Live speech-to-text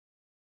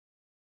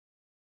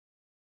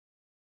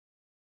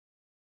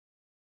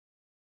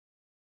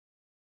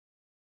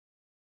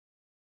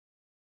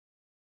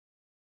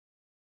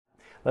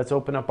Let's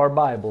open up our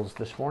Bibles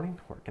this morning.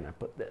 Where can I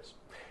put this?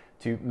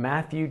 To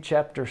Matthew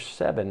chapter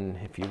 7,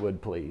 if you would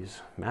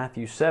please.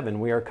 Matthew 7.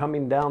 We are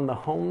coming down the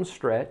home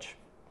stretch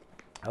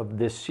of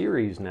this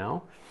series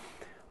now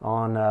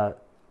on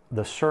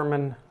the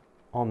Sermon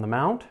on the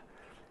Mount.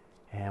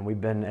 And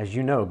we've been, as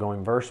you know,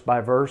 going verse by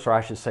verse, or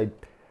I should say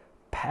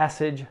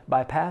passage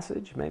by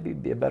passage, maybe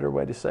be a better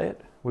way to say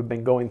it. We've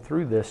been going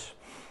through this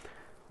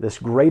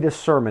greatest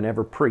sermon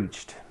ever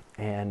preached.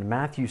 And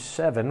Matthew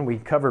 7, we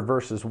covered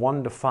verses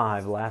 1 to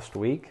 5 last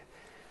week.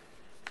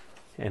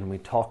 And we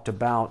talked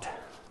about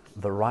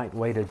the right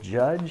way to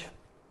judge.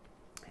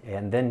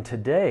 And then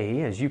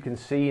today, as you can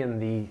see in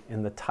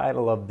the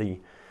title of the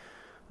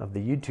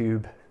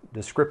YouTube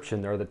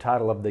description there, the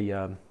title of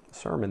the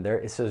sermon there,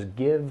 it says,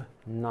 "Give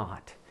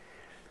not."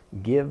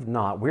 Give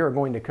not. We are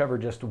going to cover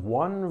just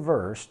one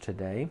verse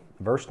today,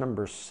 verse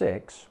number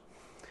 6.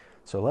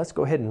 So let's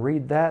go ahead and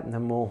read that, and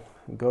then we'll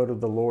go to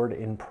the Lord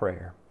in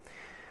prayer.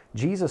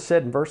 Jesus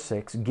said in verse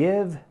 6,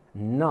 "Give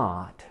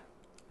not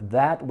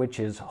that which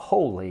is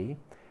holy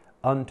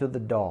unto the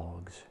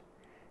dogs,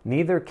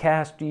 neither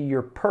cast ye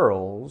your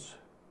pearls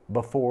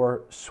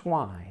before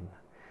swine,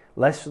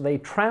 lest they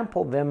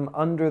trample them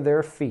under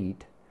their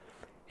feet,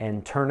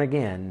 and turn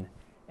again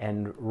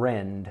and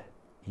rend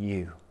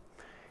you."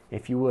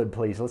 If you would,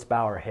 please, let's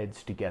bow our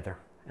heads together,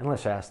 and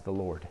let's ask the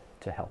Lord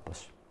to help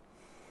us.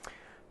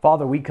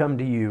 Father, we come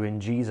to you in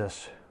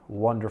Jesus'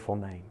 wonderful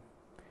name.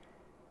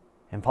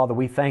 And Father,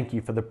 we thank you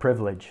for the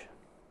privilege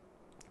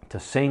to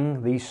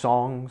sing these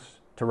songs,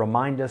 to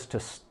remind us to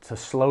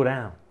slow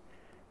down,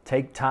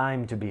 take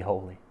time to be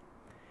holy.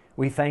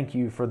 We thank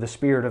you for the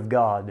Spirit of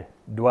God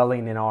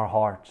dwelling in our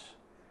hearts,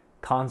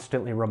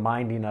 constantly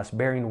reminding us,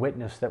 bearing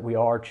witness that we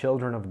are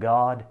children of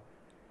God,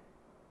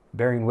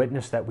 bearing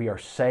witness that we are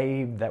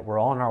saved, that we're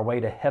on our way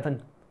to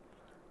heaven.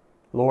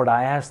 Lord,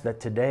 I ask that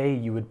today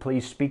you would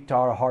please speak to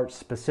our hearts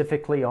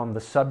specifically on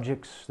the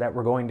subjects that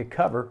we're going to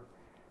cover.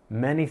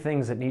 Many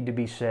things that need to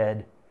be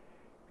said.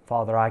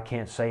 Father, I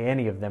can't say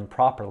any of them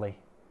properly.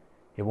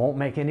 It won't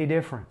make any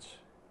difference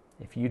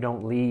if you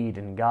don't lead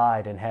and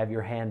guide and have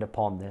your hand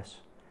upon this.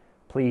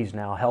 Please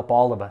now help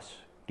all of us.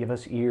 Give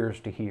us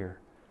ears to hear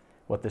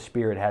what the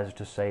Spirit has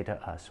to say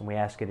to us. And we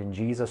ask it in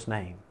Jesus'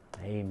 name.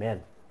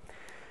 Amen.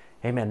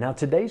 Amen. Now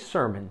today's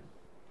sermon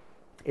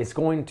is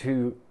going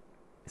to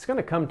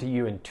come to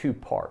you in two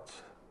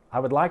parts.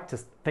 I would like to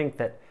think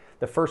that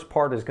the first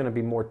part is going to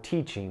be more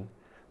teaching.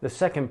 The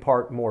second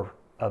part more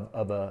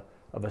of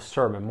a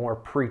sermon, more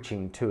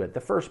preaching to it. The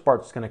first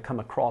part is going to come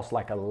across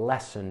like a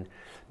lesson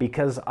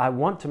because I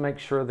want to make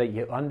sure that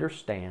you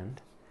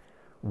understand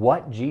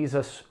what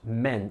Jesus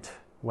meant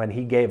when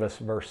he gave us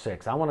verse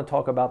 6. I want to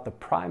talk about the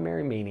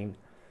primary meaning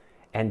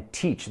and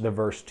teach the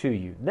verse to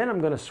you. Then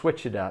I'm going to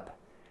switch it up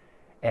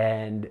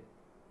and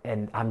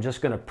I'm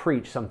just going to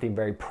preach something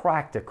very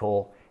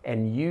practical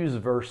and use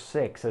verse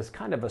 6 as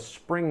kind of a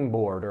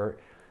springboard or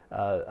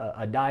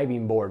a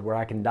diving board where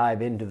I can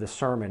dive into the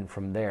sermon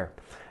from there.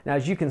 Now,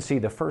 as you can see,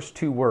 the first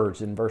two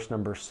words in verse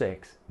number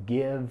 6,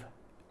 give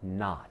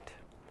not.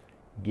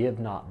 Give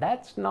not.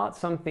 That's not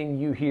something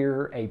you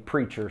hear a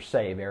preacher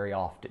say very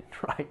often,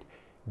 right?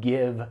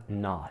 Give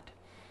not.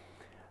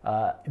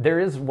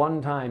 There is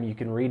one time you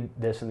can read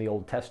this in the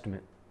Old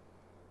Testament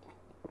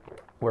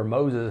where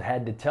Moses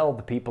had to tell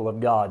the people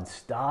of God,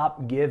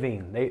 stop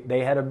giving.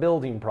 They had a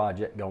building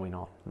project going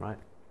on, right?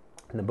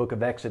 In the book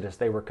of Exodus,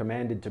 they were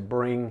commanded to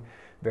bring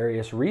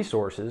various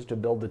resources to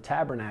build the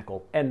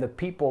tabernacle. And the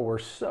people were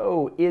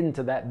so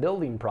into that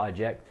building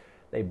project,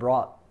 they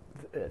brought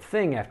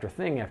thing after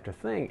thing after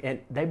thing, and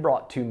they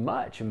brought too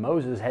much. And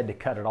Moses had to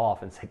cut it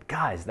off and say,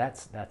 guys,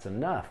 that's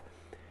enough.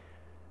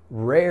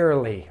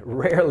 Rarely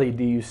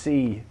do you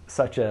see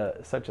such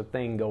a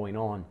thing going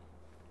on.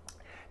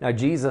 Now,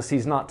 Jesus,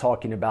 he's not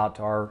talking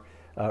about our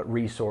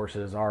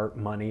resources, our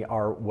money,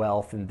 our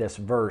wealth in this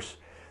verse.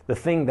 The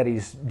thing that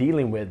he's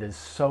dealing with is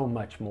so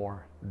much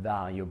more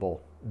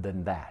valuable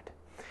than that.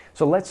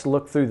 So let's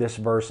look through this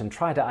verse and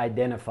try to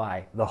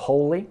identify the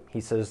holy.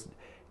 He says,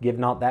 give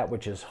not that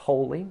which is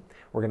holy.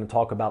 We're going to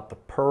talk about the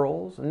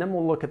pearls, and then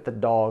we'll look at the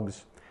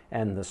dogs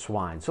and the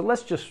swine. So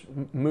let's just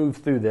move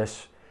through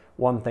this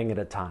one thing at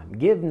a time.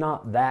 Give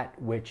not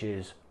that which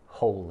is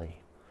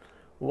holy.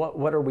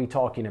 What are we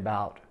talking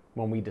about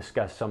when we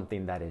discuss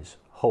something that is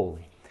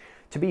holy?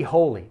 To be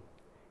holy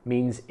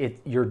means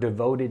you're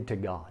devoted to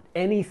God.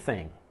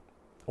 Anything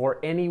or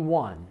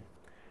anyone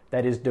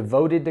that is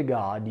devoted to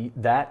God,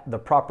 that the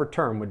proper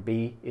term would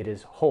be it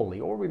is holy,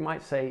 or we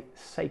might say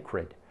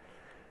sacred.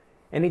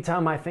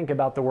 Anytime I think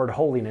about the word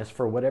holiness,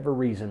 for whatever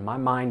reason, my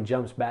mind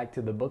jumps back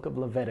to the book of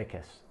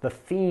Leviticus. The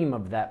theme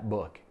of that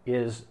book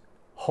is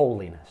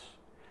holiness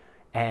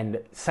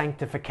and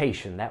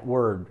sanctification. That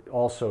word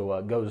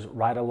also goes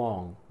right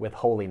along with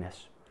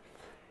holiness.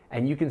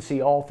 And you can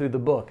see all through the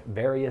book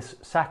various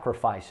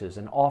sacrifices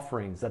and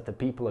offerings that the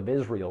people of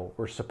Israel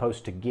were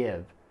supposed to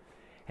give.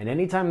 And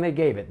anytime they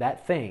gave it,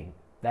 that thing,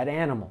 that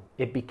animal,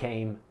 it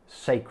became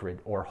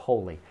sacred or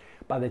holy.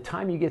 By the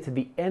time you get to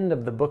the end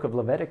of the book of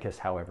Leviticus,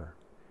 however,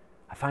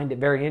 I find it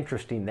very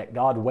interesting that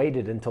God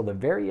waited until the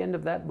very end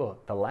of that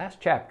book, the last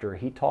chapter.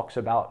 He talks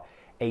about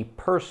a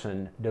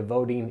person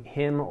devoting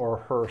him or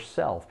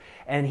herself.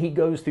 And he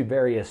goes through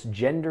various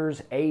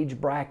genders, age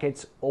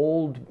brackets,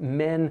 old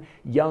men,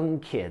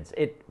 young kids,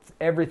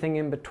 everything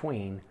in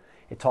between.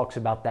 It talks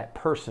about that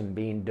person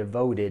being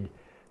devoted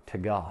to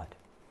God.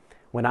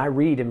 When I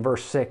read in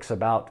verse 6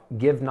 about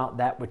give not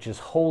that which is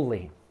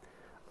holy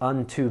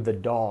unto the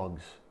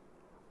dogs,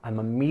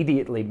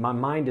 my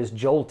mind is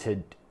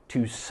jolted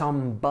to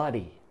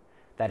somebody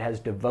that has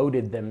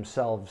devoted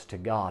themselves to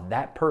God.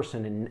 That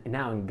person,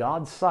 now in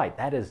God's sight,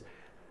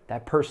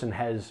 that person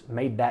has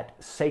made that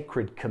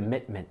sacred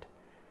commitment,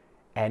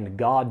 and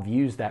God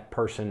views that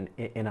person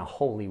in a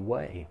holy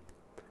way.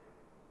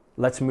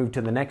 Let's move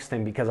to the next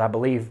thing, because I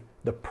believe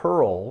the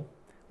pearl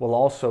will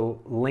also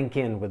link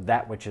in with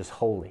that which is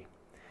holy.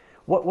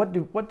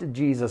 What did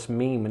Jesus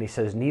mean when he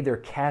says, neither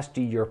cast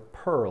ye your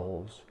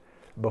pearls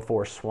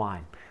before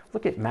swine?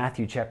 Look at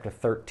Matthew chapter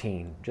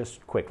 13.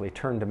 Just quickly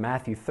turn to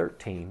Matthew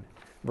 13.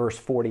 Verse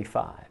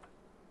 45.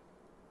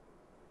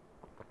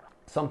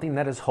 Something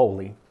that is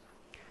holy,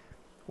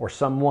 or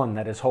someone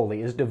that is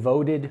holy, is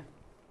devoted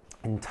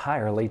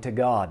entirely to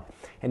God.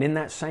 And in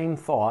that same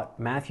thought,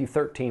 Matthew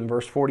 13,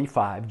 verse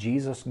 45,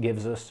 Jesus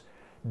gives us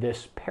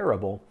this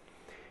parable.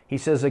 He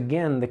says,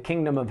 again, the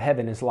kingdom of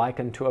heaven is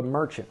likened to a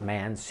merchant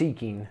man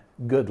seeking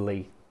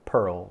goodly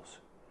pearls,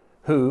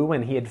 who,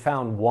 when he had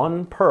found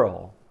one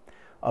pearl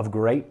of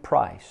great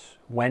price,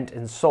 went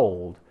and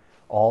sold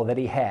all that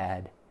he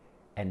had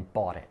and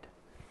bought it.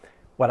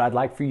 What I'd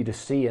like for you to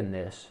see in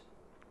this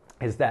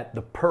is that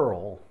the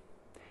pearl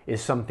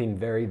is something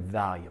very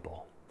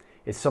valuable.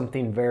 It's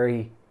something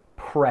very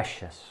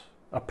precious.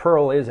 A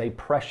pearl is a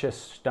precious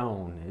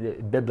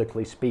stone,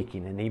 biblically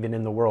speaking, and even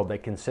in the world they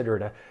consider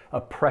it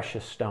a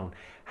precious stone.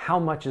 How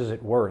much is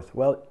it worth?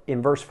 Well,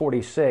 in verse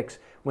 46,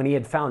 when he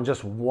had found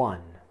just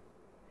one,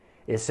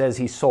 it says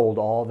he sold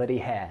all that he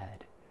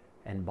had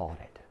and bought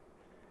it.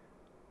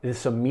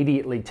 This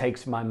immediately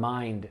takes my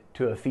mind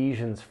to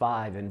Ephesians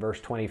 5 in verse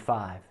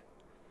 25,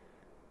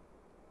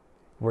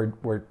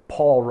 where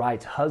Paul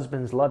writes,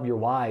 husbands, love your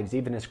wives,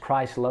 even as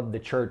Christ loved the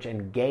church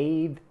and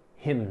gave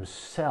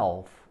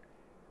himself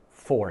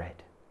for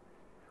it.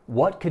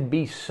 What could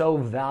be so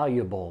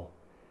valuable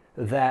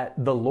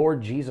that the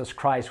Lord Jesus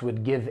Christ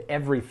would give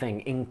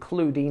everything,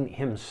 including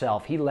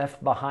himself? He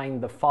left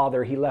behind the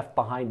Father. He left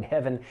behind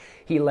heaven.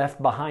 He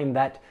left behind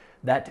that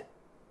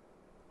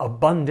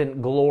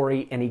abundant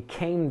glory, and he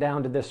came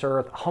down to this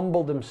earth,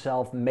 humbled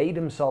himself, made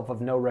himself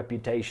of no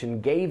reputation,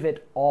 gave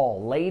it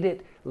all,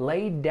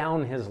 laid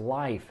down his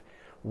life.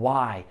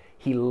 Why?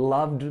 He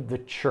loved the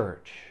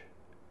church.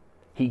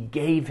 He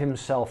gave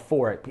himself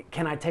for it.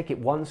 Can I take it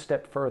one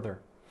step further?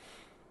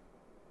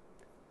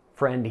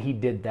 Friend, he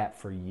did that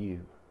for you.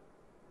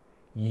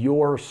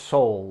 Your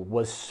soul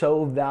was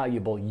so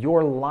valuable.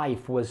 Your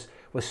life was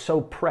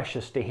so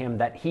precious to him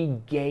that he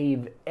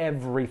gave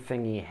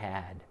everything he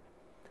had,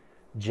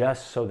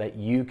 just so that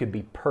you could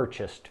be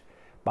purchased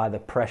by the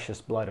precious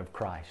blood of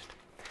Christ.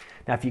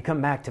 Now, if you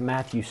come back to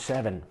Matthew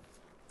 7,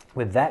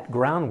 with that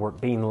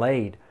groundwork being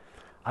laid,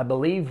 I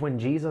believe when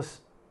Jesus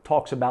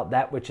talks about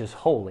that which is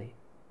holy,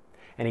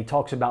 and he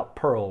talks about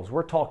pearls,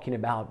 we're talking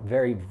about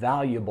very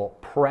valuable,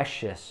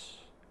 precious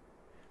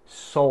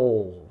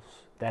souls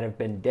that have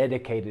been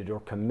dedicated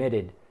or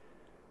committed,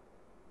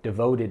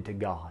 devoted to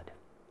God.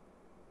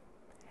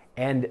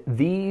 And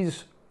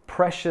these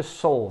precious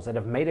souls that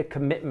have made a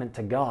commitment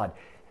to God,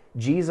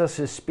 Jesus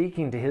is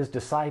speaking to his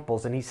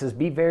disciples, and he says,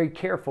 be very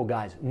careful,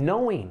 guys,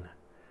 knowing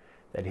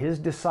that his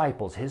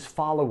disciples, his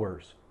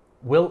followers,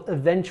 will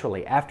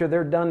eventually, after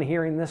they're done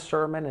hearing this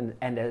sermon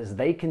and as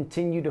they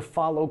continue to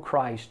follow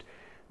Christ,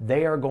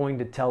 they are going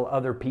to tell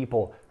other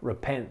people,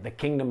 repent, the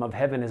kingdom of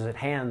heaven is at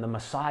hand, the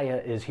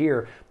Messiah is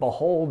here,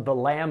 behold the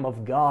Lamb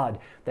of God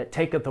that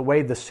taketh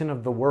away the sin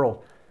of the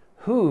world.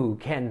 Who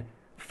can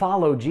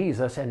follow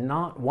Jesus and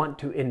not want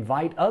to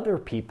invite other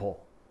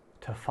people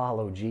to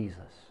follow Jesus?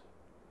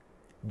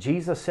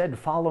 Jesus said,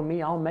 follow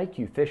me, I'll make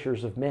you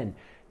fishers of men.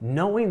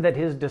 Knowing that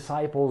his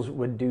disciples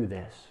would do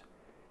this,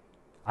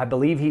 I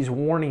believe he's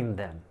warning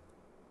them.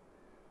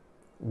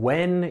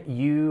 When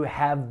you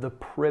have the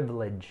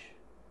privilege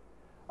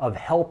of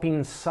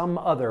helping some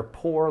other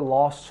poor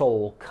lost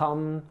soul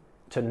come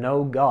to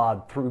know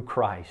God through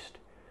Christ,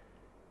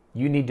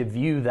 you need to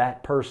view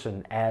that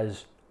person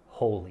as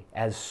holy,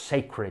 as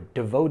sacred,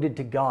 devoted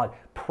to God,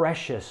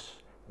 precious,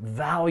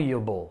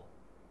 valuable.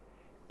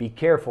 Be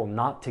careful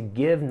not to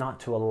give,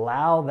 not to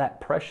allow that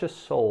precious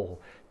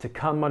soul to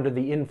come under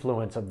the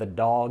influence of the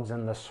dogs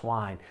and the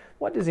swine.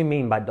 What does he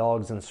mean by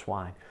dogs and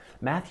swine?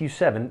 Matthew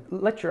 7,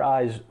 let your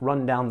eyes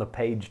run down the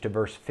page to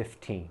verse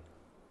 15.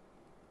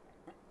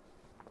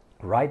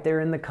 Right there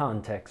in the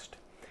context,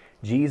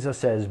 Jesus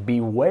says,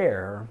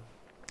 beware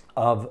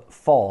of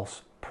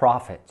false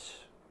prophets.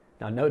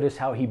 Now notice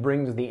how he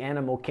brings the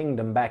animal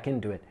kingdom back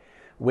into it.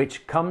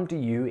 Which come to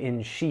you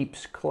in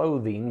sheep's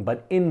clothing,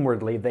 but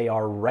inwardly they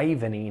are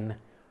ravening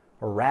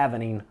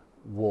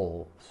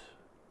wolves.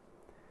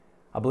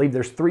 I believe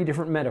there's three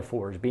different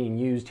metaphors being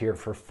used here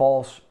for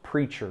false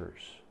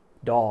preachers: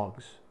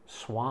 dogs,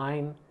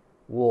 swine,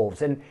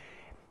 wolves. And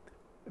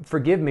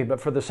forgive me, but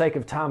for the sake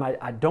of time,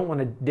 I don't want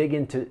to dig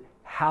into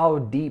how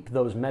deep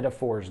those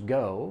metaphors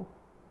go,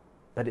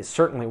 but it's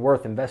certainly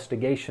worth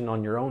investigation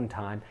on your own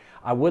time.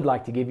 I would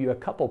like to give you a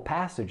couple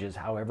passages,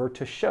 however,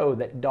 to show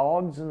that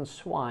dogs and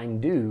swine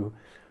do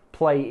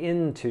play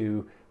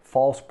into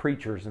false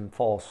preachers and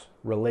false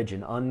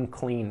religion,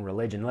 unclean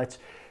religion.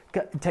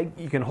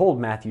 You can hold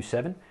Matthew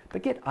 7,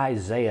 but get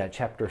Isaiah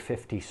chapter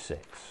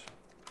 56.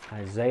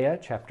 Isaiah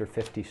chapter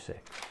 56.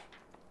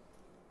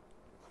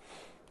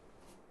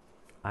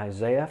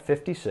 Isaiah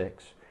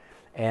 56,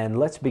 and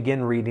let's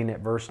begin reading at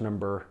verse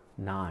number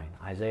 9.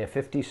 Isaiah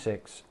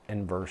 56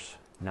 and verse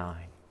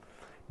 9.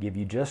 Give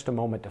you just a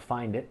moment to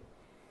find it.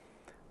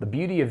 The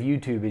beauty of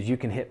YouTube is you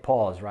can hit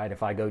pause, right,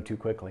 if I go too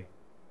quickly.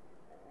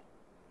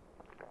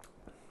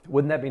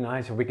 Wouldn't that be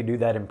nice if we could do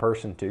that in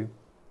person too?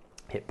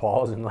 Hit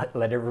pause and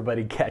let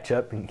everybody catch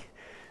up and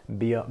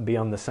be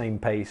on the same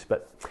pace.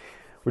 But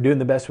we're doing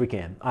the best we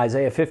can.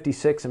 Isaiah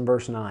 56 and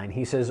verse 9.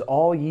 He says,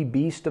 "All ye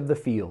beasts of the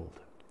field,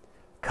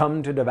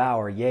 come to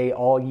devour, yea,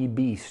 all ye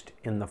beasts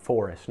in the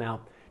forest."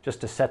 Now,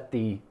 just to set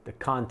the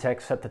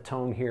context, set the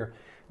tone here,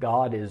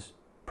 God is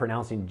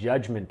pronouncing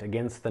judgment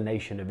against the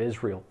nation of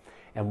Israel.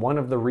 And one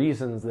of the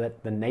reasons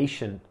that the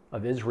nation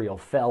of Israel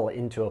fell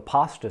into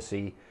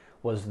apostasy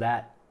was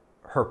that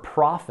her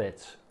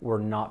prophets were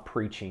not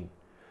preaching.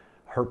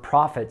 Her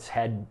prophets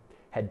had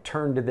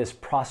turned to this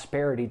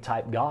prosperity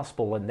type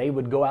gospel, and they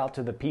would go out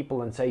to the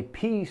people and say,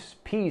 "Peace,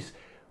 peace,"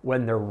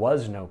 when there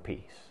was no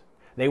peace.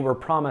 They were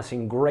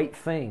promising great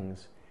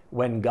things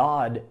when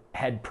God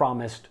had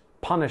promised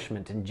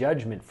punishment and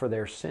judgment for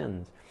their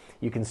sins.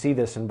 You can see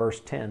this in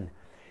verse 10.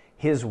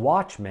 "His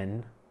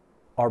watchmen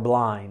are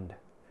blind.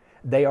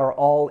 They are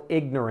all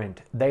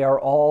ignorant. They are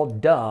all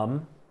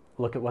dumb."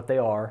 Look at what they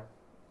are.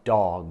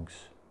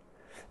 Dogs.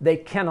 They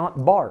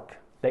cannot bark.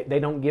 They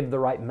don't give the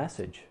right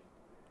message.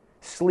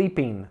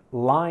 "Sleeping,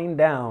 lying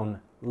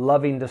down,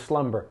 loving to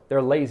slumber."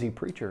 They're lazy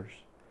preachers.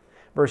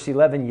 Verse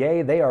 11,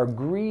 "Yea, they are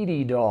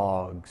greedy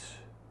dogs,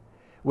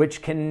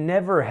 which can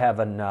never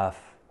have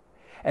enough.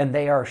 And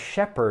they are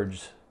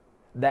shepherds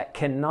that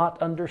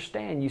cannot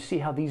understand." You see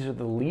how these are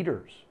the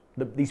leaders.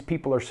 These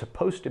people are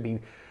supposed to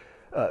be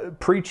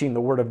preaching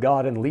the Word of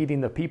God and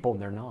leading the people,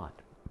 and they're not.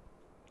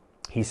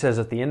 He says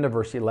at the end of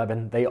verse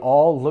 11, "They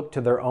all look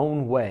to their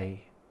own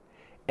way,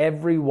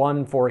 every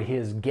one for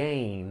his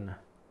gain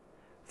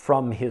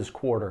from his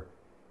quarter."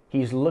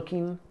 He's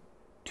looking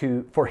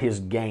for his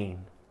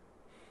gain.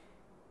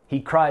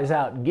 He cries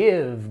out,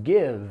 "Give,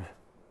 give."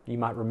 You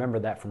might remember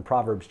that from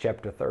Proverbs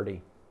chapter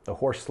 30. The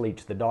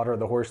horseleech, the daughter of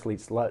the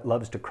horseleech,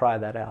 loves to cry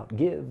that out.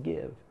 "Give,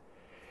 give."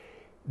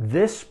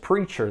 This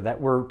preacher that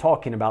we're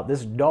talking about,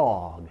 this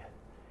dog,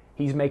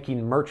 he's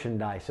making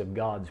merchandise of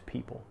God's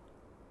people.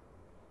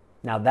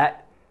 Now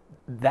that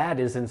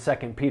is in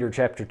 2 Peter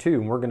chapter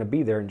 2, and we're going to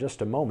be there in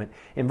just a moment.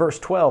 In verse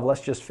 12,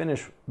 let's just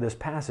finish this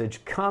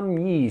passage. "Come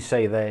ye,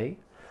 say they,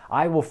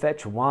 I will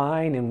fetch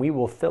wine, and we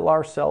will fill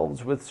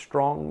ourselves with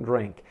strong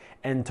drink.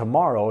 And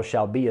tomorrow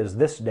shall be as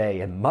this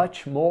day, and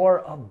much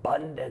more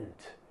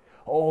abundant."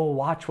 Oh,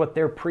 watch what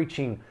they're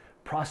preaching.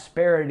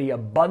 Prosperity,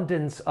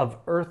 abundance of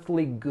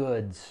earthly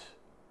goods.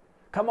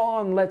 Come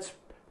on, let's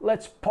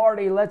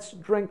party, let's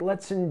drink,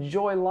 let's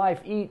enjoy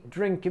life, eat,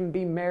 drink, and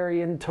be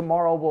merry, and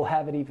tomorrow we'll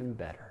have it even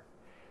better.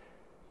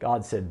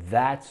 God said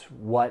that's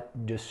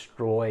what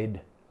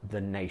destroyed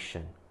the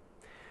nation.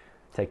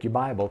 Take your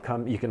Bible,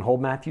 you can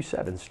hold Matthew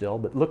 7 still,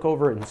 but look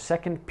over in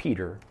 2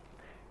 Peter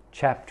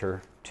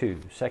chapter 2.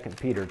 2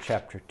 Peter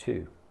chapter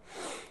 2.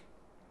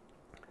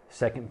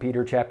 2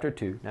 Peter chapter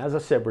 2. Now, as I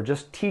said, we're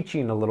just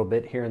teaching a little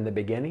bit here in the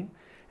beginning,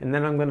 and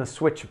then I'm going to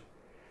switch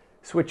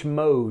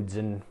modes,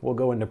 and we'll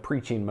go into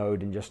preaching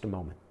mode in just a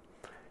moment.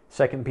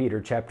 2 Peter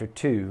chapter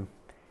 2.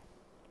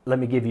 Let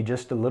me give you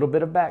just a little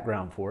bit of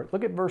background for it.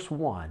 Look at verse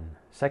 1.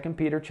 2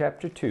 Peter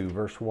chapter 2,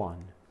 verse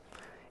 1.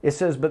 It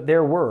says, "But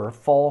there were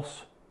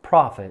false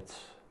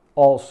prophets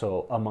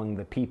also among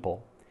the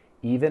people,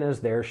 even as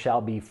there shall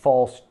be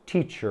false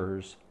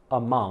teachers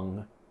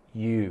among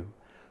you,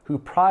 who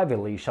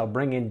privately shall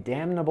bring in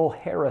damnable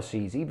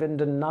heresies, even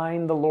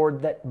denying the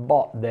Lord that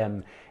bought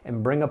them,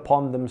 and bring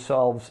upon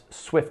themselves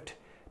swift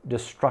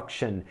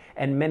destruction.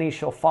 And many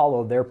shall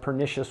follow their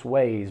pernicious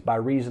ways, by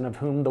reason of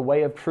whom the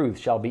way of truth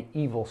shall be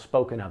evil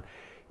spoken of."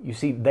 You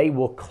see, they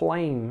will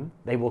claim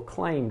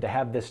to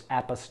have this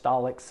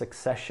apostolic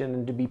succession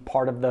and to be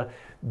part of the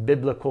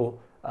biblical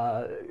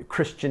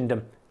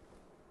Christendom.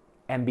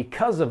 And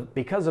because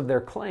of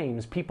their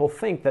claims, people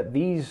think that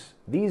these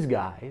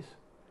guys,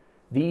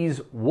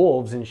 these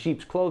wolves in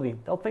sheep's clothing,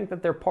 they'll think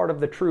that they're part of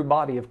the true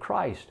body of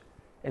Christ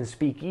and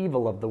speak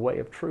evil of the way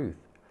of truth.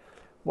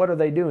 What are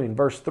they doing?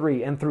 Verse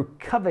 3, "And through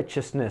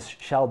covetousness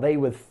shall they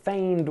with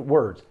feigned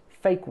words,"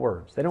 fake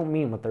words, they don't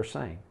mean what they're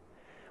saying,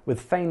 "with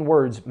feigned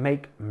words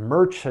make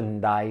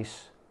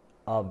merchandise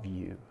of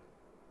you."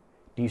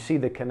 Do you see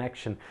the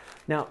connection?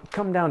 Now,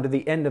 come down to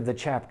the end of the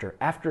chapter.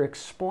 After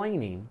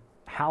explaining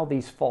how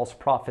these false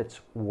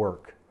prophets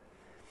work.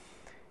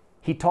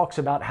 He talks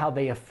about how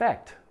they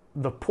affect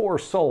the poor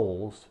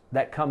souls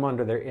that come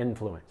under their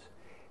influence.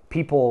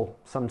 People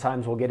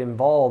sometimes will get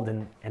involved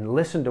and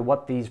listen to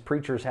what these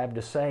preachers have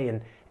to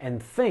say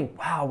and think,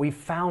 wow, we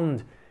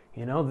found,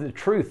 the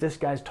truth. This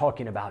guy's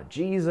talking about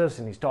Jesus,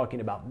 and he's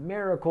talking about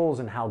miracles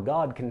and how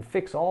God can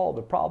fix all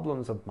the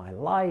problems of my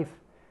life.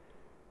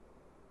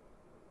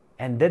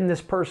 And then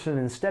this person,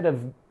 instead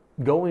of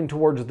going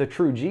towards the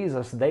true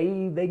Jesus,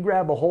 they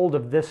grab a hold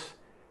of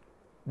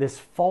this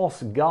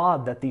false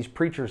God that these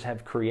preachers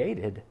have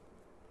created.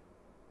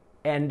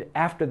 And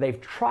after they've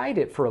tried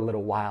it for a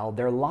little while,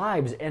 their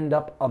lives end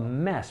up a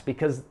mess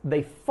because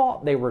they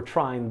thought they were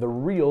trying the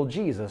real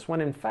Jesus,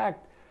 when in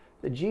fact,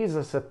 the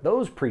Jesus that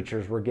those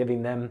preachers were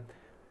giving them,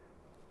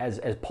 as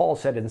Paul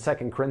said in 2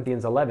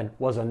 Corinthians 11,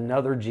 was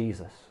another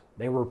Jesus.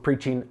 They were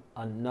preaching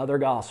another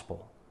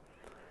gospel.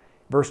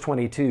 Verse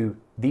 22,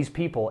 these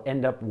people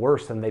end up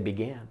worse than they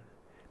began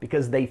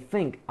because they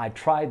think, I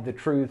tried the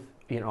truth,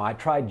 I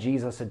tried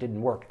Jesus, it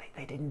didn't work.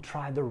 They didn't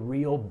try the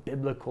real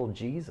biblical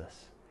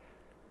Jesus.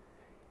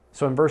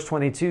 So in verse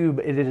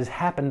 22, it has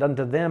happened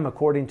unto them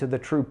according to the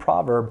true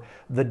proverb,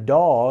 the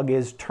dog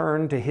is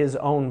turned to his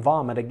own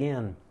vomit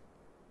again.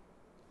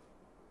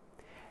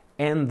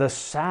 And the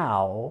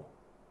sow,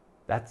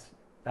 that's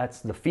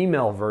the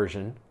female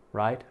version,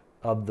 right,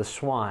 of the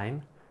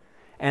swine,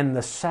 and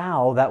the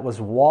sow that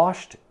was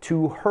washed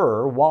to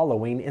her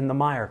wallowing in the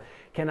mire.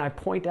 Can I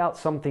point out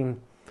something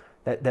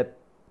that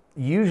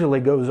usually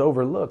goes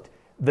overlooked?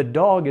 The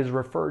dog is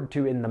referred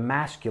to in the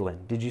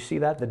masculine. Did you see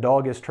that? The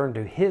dog is turned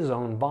to his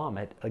own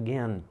vomit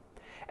again.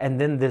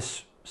 And then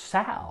this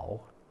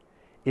sow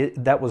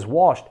that was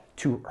washed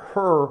to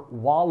her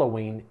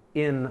wallowing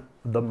in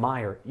the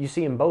mire. You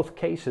see, in both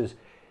cases,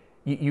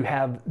 you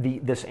have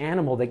this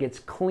animal that gets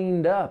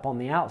cleaned up on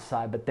the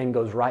outside, but then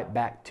goes right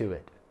back to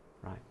it.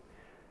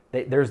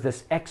 Right? There's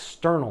this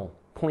external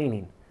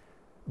cleaning,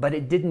 but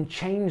it didn't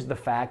change the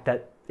fact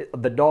that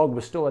the dog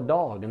was still a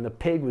dog and the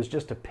pig was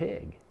just a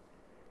pig.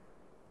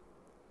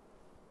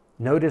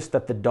 Notice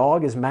that the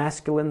dog is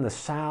masculine, the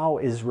sow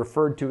is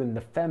referred to in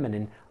the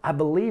feminine. I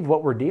believe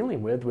what we're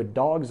dealing with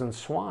dogs and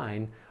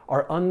swine,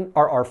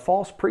 are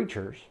false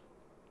preachers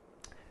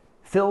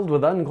filled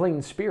with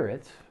unclean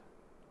spirits,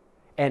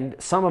 and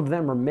some of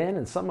them are men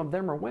and some of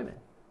them are women.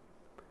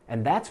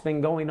 And that's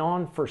been going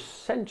on for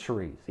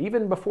centuries,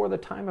 even before the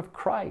time of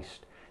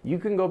Christ. You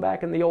can go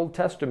back in the Old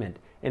Testament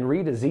and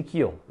read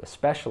Ezekiel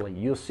especially.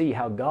 You'll see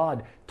how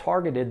God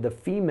targeted the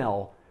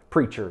female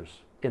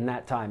preachers in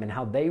that time and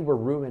how they were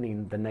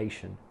ruining the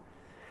nation.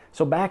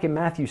 So back in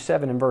Matthew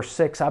 7 and verse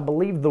 6, I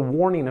believe the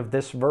warning of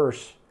this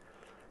verse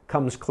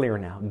comes clear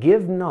now.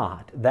 Give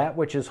not that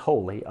which is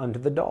holy unto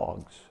the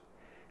dogs,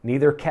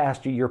 neither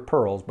cast ye your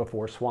pearls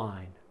before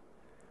swine.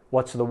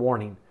 What's the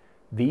warning?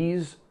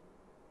 These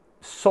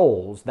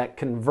souls that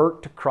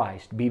convert to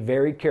Christ, be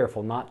very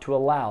careful not to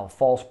allow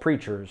false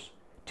preachers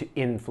to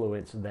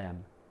influence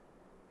them.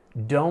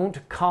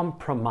 Don't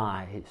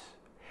compromise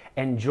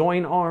and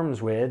join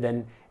arms with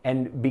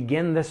and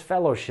begin this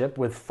fellowship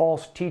with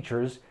false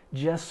teachers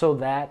just so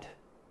that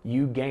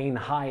you gain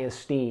high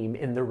esteem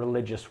in the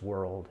religious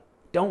world.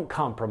 Don't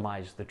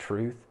compromise the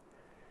truth.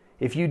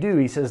 If you do,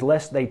 he says,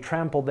 lest they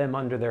trample them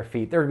under their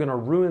feet. They're going to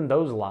ruin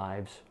those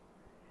lives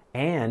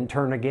and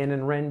turn again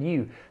and rend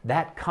you.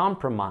 That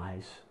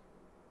compromise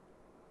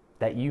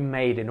that you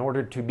made in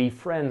order to be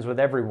friends with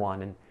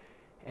everyone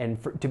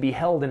and to be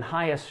held in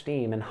high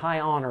esteem and high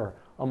honor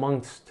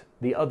amongst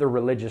the other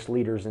religious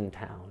leaders in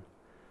town,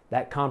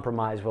 that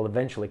compromise will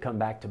eventually come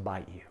back to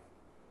bite you.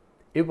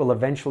 It will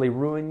eventually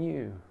ruin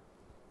you.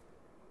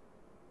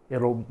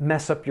 It'll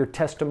mess up your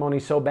testimony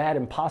so bad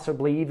and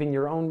possibly even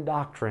your own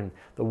doctrine.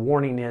 The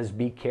warning is,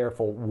 be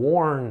careful.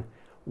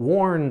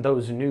 Warn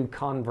those new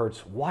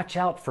converts. Watch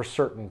out for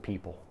certain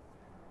people.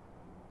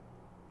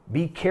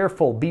 Be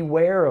careful.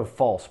 Beware of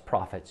false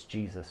prophets,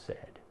 Jesus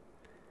said.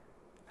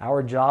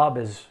 Our job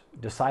as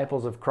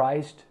disciples of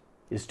Christ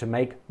is to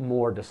make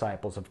more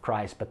disciples of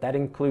Christ. But that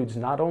includes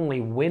not only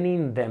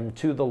winning them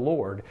to the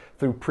Lord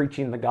through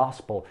preaching the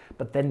gospel,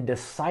 but then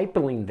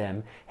discipling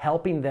them,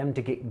 helping them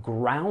to get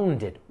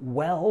grounded,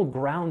 well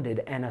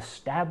grounded and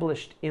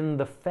established in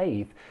the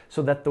faith,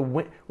 so that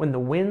when the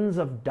winds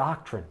of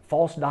doctrine,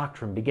 false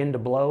doctrine, begin to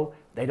blow,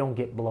 they don't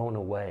get blown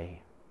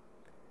away.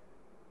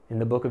 In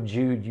the book of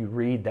Jude, you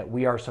read that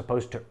we are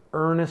supposed to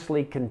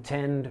earnestly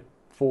contend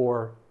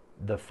for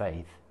the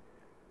faith.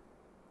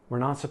 We're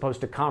not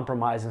supposed to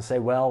compromise and say,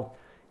 well,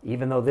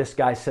 even though this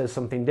guy says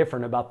something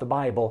different about the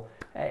Bible,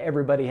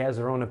 everybody has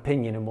their own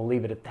opinion and we'll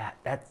leave it at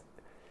that.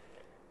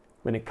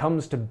 When it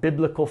comes to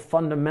biblical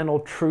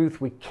fundamental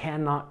truth, we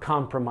cannot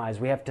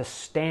compromise. We have to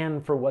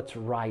stand for what's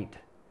right.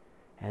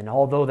 And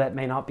although that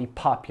may not be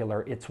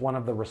popular, it's one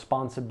of the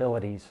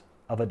responsibilities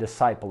of a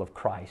disciple of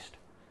Christ.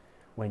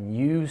 When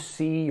you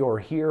see or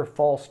hear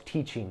false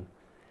teaching,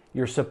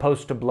 you're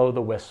supposed to blow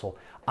the whistle.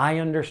 I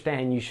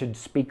understand you should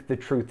speak the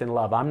truth in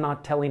love. I'm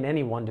not telling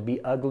anyone to be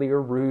ugly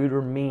or rude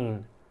or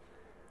mean.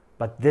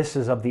 But this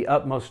is of the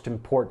utmost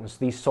importance.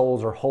 These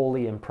souls are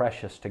holy and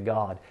precious to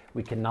God.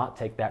 We cannot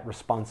take that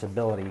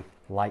responsibility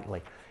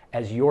lightly.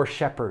 As your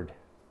shepherd,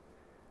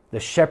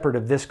 the shepherd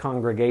of this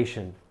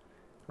congregation,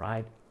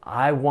 right?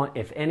 I want,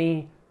 if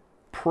any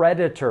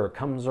predator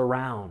comes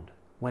around,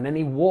 when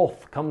any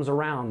wolf comes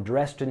around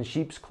dressed in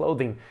sheep's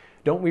clothing,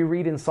 don't we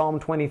read in Psalm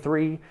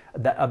 23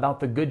 about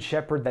the good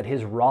shepherd, that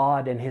his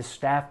rod and his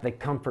staff, they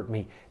comfort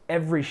me?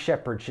 Every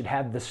shepherd should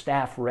have the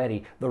staff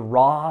ready, the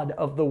rod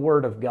of the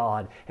Word of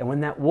God. And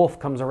when that wolf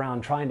comes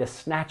around trying to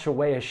snatch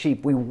away a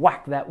sheep, we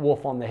whack that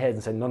wolf on the head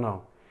and say, no,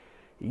 no,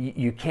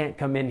 you can't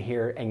come in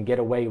here and get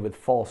away with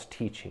false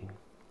teaching.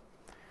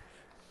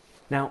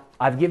 Now,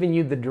 I've given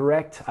you the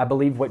direct, I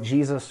believe what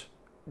Jesus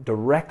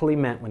directly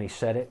meant when he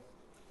said it.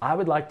 I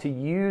would like to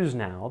use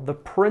now the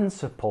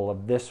principle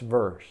of this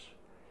verse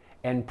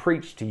and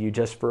preach to you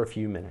just for a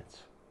few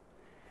minutes.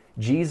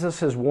 Jesus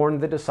has warned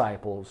the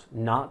disciples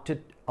not to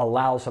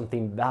allow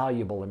something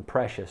valuable and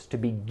precious to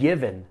be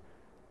given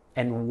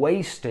and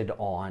wasted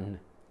on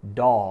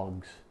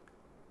dogs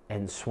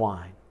and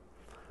swine.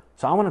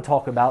 So I want to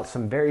talk about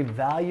some very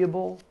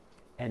valuable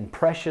and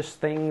precious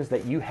things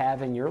that you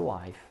have in your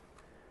life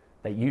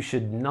that you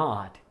should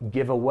not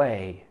give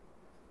away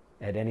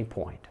at any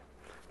point.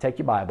 Take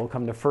your Bible,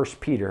 come to 1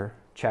 Peter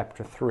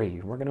chapter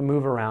 3. We're going to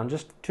move around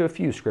just to a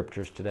few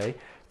scriptures today.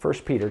 1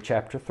 Peter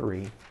chapter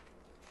 3.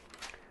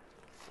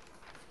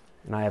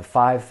 And I have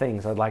 5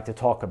 things I'd like to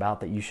talk about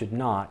that you should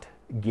not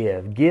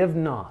give. Give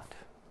not,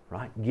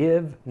 right?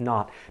 Give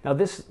not. Now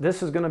this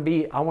is going to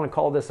be, I want to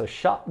call this a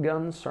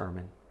shotgun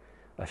sermon.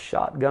 A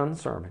shotgun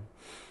sermon.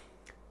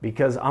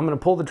 Because I'm going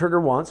to pull the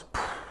trigger once,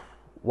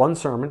 one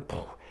sermon,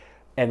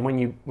 and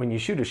when you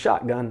shoot a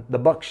shotgun, the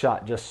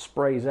buckshot just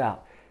sprays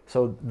out.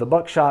 So the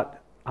buckshot,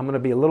 I'm going to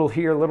be a little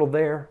here, a little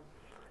there.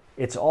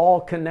 It's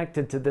all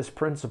connected to this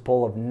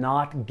principle of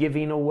not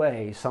giving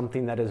away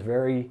something that is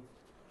very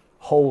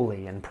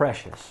holy and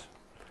precious.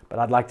 But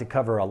I'd like to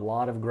cover a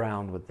lot of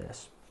ground with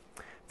this.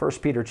 1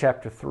 Peter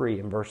chapter 3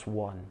 and verse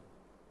 1.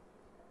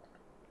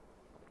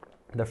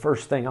 The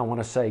first thing I want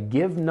to say,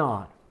 give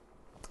not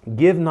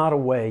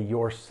away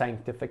your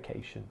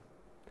sanctification.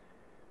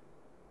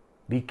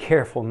 Be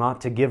careful not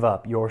to give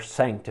up your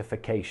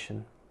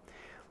sanctification.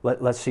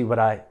 Let's see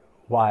why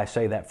I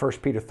say that. 1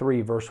 Peter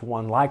 3 verse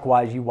 1.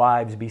 Likewise, you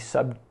wives,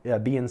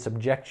 be in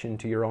subjection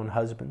to your own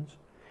husbands,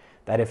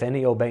 that if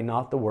any obey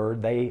not the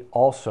word, they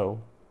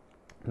also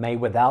may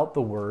without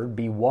the word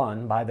be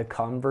won by the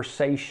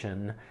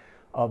conversation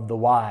of the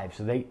wives.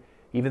 So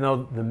even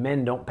though the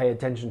men don't pay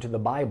attention to the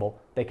Bible,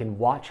 they can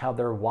watch how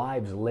their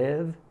wives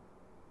live,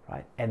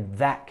 right? And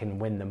that can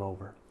win them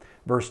over.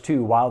 Verse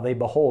 2, while they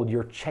behold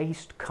your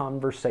chaste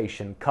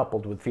conversation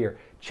coupled with fear.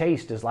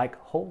 Chaste is like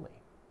holy,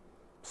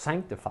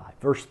 sanctified.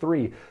 Verse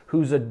 3,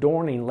 whose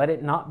adorning, let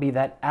it not be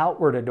that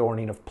outward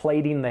adorning of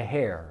plaiting the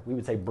hair. We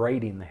would say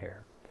braiding the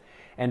hair.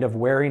 And of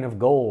wearing of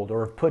gold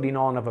or of putting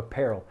on of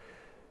apparel.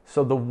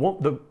 So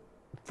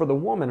for the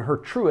woman, her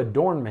true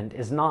adornment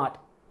is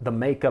not the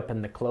makeup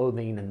and the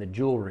clothing and the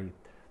jewelry.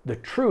 The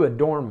true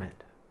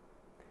adornment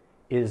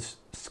is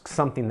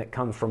something that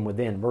comes from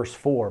within. Verse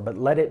 4, but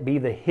let it be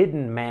the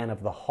hidden man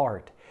of the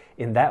heart,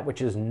 in that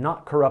which is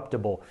not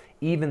corruptible,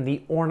 even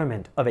the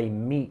ornament of a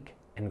meek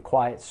and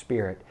quiet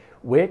spirit,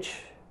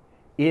 which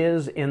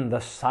is in the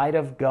sight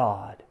of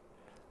God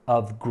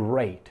of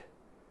great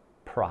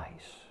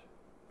price.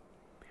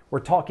 We're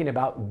talking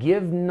about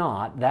give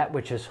not that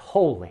which is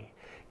holy.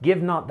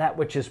 Give not that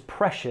which is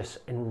precious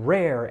and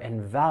rare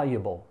and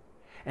valuable.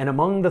 And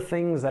among the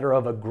things that are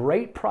of a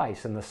great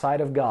price in the sight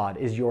of God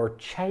is your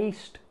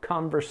chaste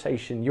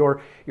conversation,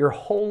 your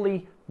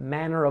holy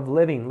manner of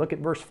living. Look at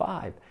verse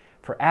 5.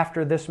 For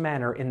after this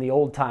manner in the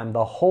old time,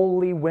 the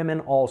holy women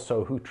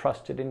also who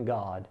trusted in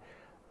God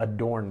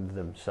adorned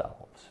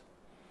themselves.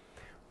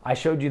 I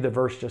showed you the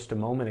verse just a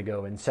moment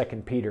ago in 2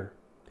 Peter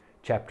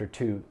chapter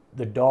 2.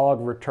 The dog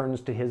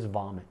returns to his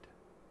vomit.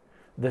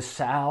 The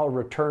sow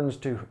returns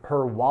to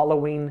her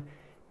wallowing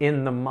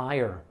in the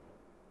mire.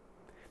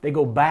 They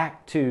go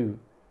back to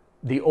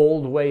the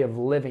old way of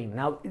living.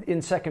 Now,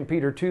 in 2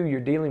 Peter 2,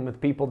 you're dealing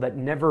with people that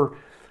never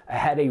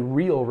had a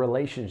real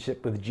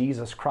relationship with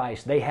Jesus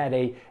Christ. They had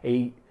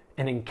an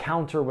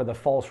encounter with a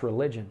false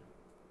religion.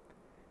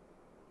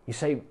 You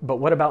say, but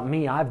what about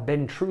me? I've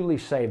been truly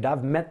saved.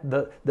 I've met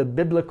the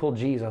biblical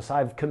Jesus.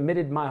 I've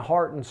committed my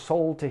heart and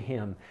soul to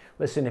Him.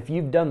 Listen, if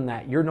you've done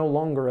that, you're no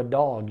longer a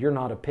dog. You're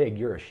not a pig.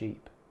 You're a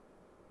sheep.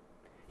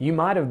 You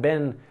might have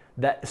been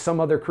some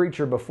other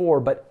creature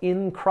before, but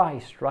in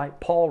Christ, right?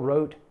 Paul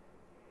wrote,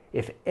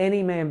 if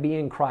any man be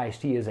in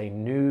Christ, he is a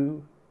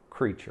new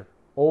creature.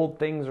 Old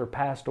things are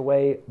passed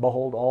away.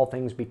 Behold, all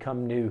things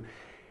become new.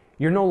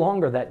 You're no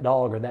longer that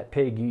dog or that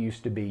pig you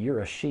used to be. You're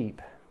a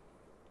sheep.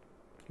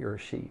 You're a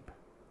sheep.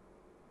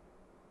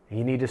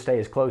 You need to stay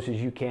as close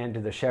as you can to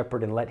the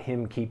shepherd and let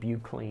Him keep you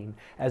clean.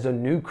 As a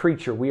new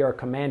creature, we are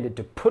commanded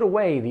to put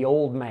away the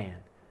old man.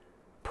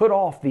 Put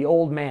off the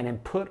old man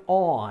and put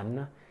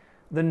on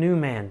the new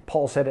man.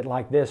 Paul said it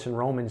like this in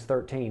Romans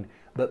 13.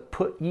 but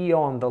put ye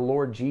on the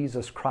Lord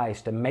Jesus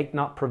Christ, and make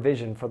not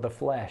provision for the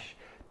flesh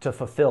to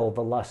fulfill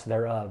the lust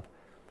thereof.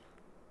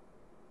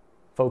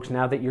 Folks,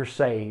 now that you're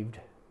saved,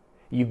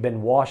 you've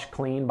been washed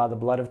clean by the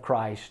blood of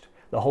Christ,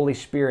 the Holy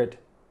Spirit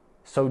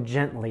so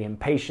gently and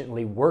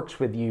patiently works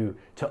with you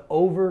to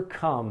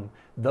overcome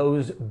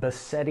those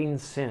besetting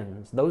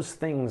sins, those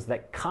things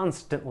that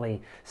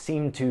constantly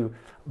seem to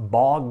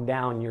bog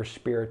down your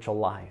spiritual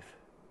life.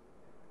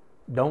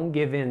 Don't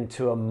give in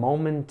to a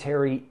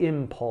momentary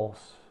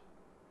impulse.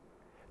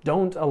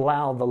 Don't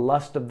allow the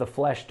lust of the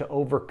flesh to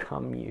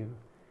overcome you.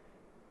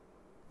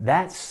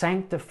 That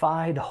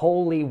sanctified,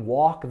 holy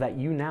walk that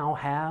you now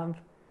have,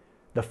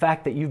 the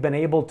fact that you've been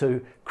able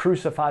to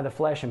crucify the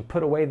flesh and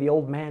put away the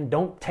old man,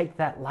 don't take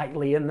that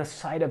lightly. In the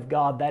sight of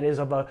God, that is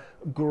of a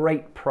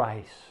great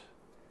price.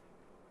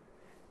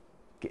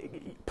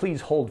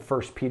 Please hold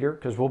 1 Peter,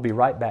 because we'll be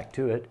right back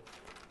to it.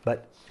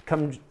 But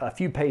come a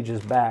few pages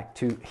back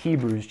to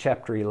Hebrews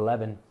chapter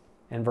 11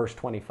 and verse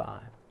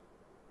 25.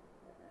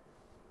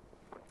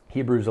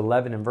 Hebrews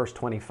 11 and verse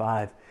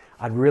 25.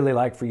 I'd really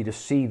like for you to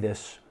see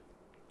this,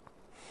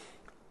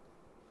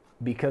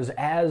 because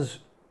as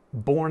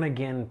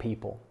born-again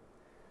people,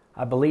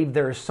 I believe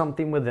there is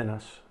something within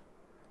us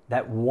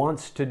that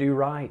wants to do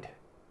right.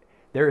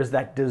 There is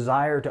that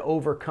desire to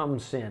overcome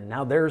sin.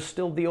 Now, there's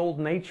still the old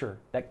nature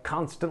that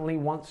constantly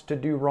wants to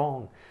do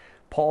wrong.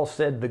 Paul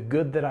said, the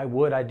good that I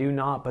would, I do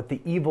not, but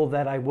the evil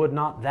that I would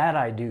not, that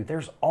I do.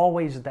 There's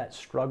always that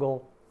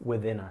struggle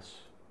within us.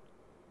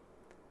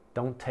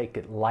 Don't take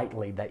it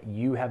lightly that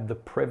you have the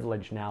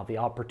privilege now, the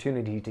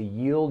opportunity to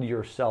yield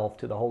yourself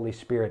to the Holy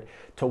Spirit,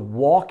 to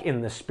walk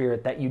in the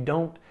Spirit, that you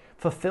don't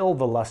fulfill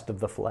the lust of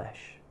the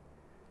flesh.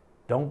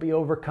 Don't be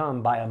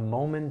overcome by a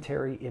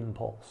momentary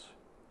impulse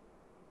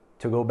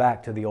to go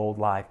back to the old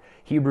life.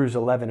 Hebrews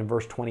 11 and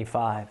verse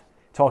 25,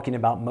 talking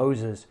about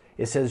Moses,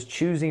 it says,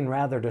 choosing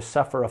rather to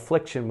suffer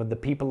affliction with the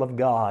people of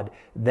God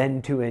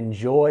than to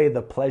enjoy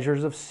the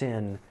pleasures of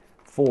sin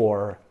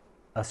for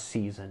a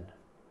season.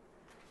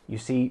 You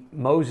see,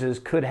 Moses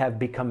could have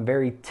become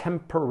very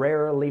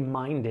temporarily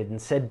minded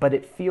and said, but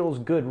it feels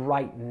good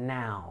right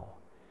now.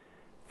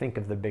 Think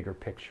of the bigger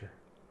picture.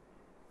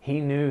 He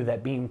knew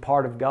that being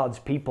part of God's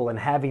people and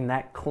having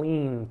that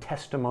clean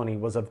testimony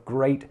was of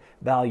great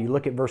value.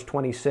 Look at verse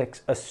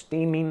 26.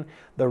 Esteeming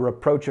the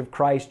reproach of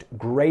Christ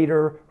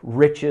greater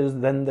riches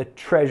than the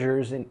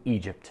treasures in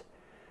Egypt,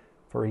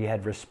 for he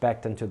had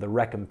respect unto the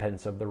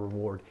recompense of the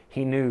reward.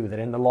 He knew that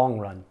in the long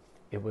run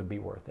it would be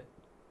worth it.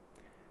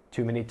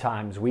 Too many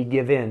times we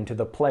give in to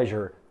the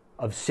pleasure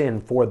of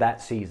sin for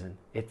that season.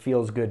 It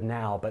feels good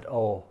now, but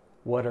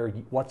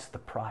what's the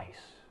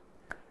price?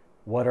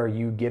 What are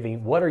you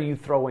giving? What are you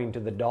throwing to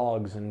the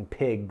dogs and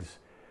pigs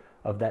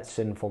of that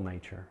sinful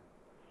nature?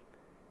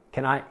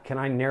 Can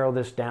I narrow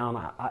this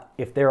down?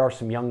 If there are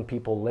some young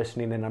people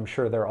listening, and I'm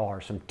sure there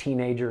are, some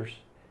teenagers,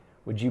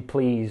 would you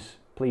please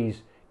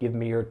give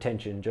me your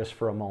attention just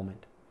for a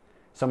moment?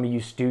 Some of you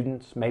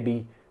students,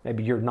 maybe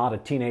you're not a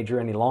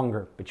teenager any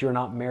longer, but you're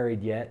not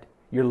married yet.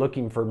 You're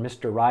looking for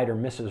Mr. Right or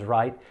Mrs.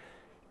 Right.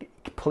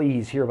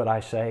 Please hear what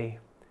I say.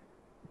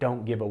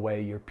 Don't give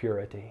away your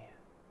purity.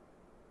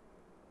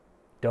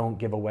 Don't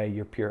give away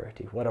your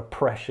purity. What a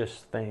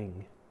precious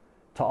thing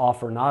to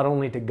offer not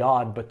only to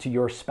God, but to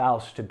your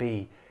spouse to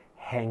be.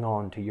 Hang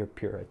on to your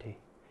purity.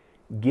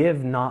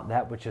 Give not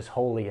that which is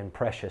holy and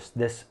precious,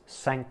 this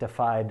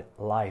sanctified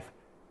life.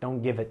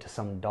 Don't give it to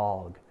some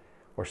dog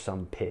or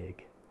some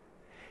pig.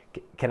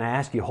 Can I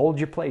ask you, hold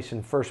your place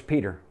in 1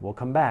 Peter. We'll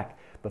come back.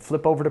 But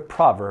flip over to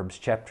Proverbs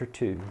chapter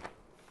 2.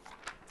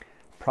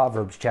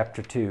 Proverbs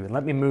chapter 2. And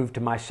let me move to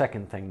my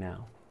second thing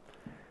now.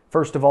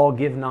 First of all,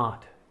 give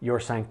not your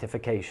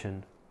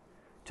sanctification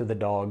to the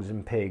dogs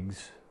and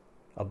pigs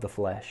of the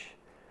flesh.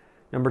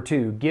 Number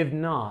 2, give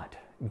not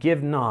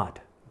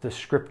the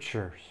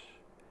Scriptures.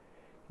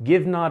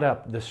 Give not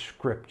up the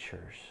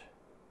Scriptures.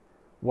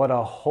 What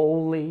a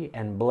holy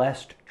and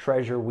blessed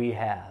treasure we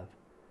have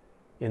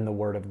in the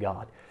Word of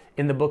God.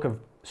 In the book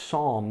of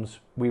Psalms,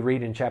 we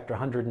read in chapter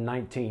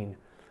 119,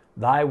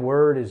 Thy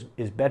word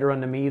is better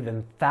unto me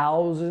than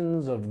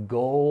thousands of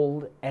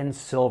gold and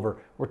silver.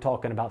 We're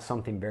talking about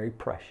something very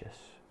precious.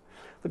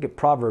 Look at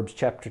Proverbs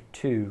chapter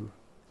 2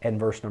 and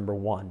verse number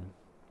 1.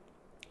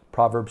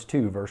 Proverbs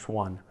 2 verse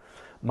 1.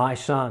 My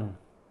son,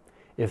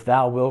 if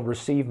thou wilt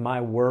receive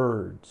my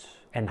words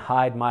and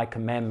hide my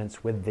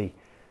commandments with thee.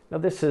 Now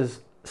this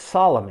is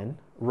Solomon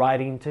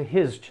writing to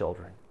his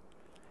children.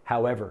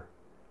 However,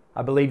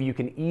 I believe you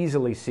can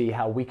easily see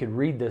how we could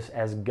read this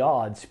as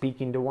God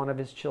speaking to one of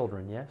his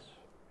children, yes?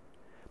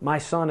 My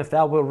son, if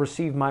thou wilt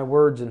receive my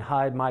words and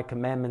hide my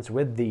commandments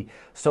with thee,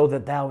 so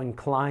that thou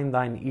incline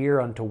thine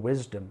ear unto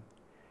wisdom,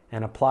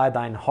 and apply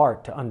thine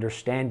heart to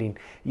understanding.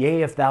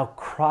 Yea, if thou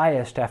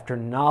criest after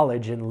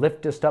knowledge, and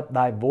liftest up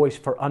thy voice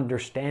for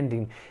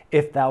understanding,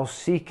 if thou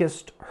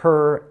seekest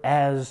her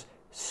as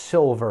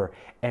silver,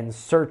 and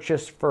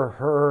searchest for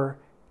her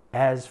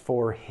as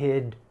for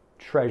hid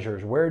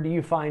treasures. Where do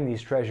you find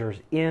these treasures?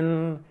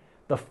 In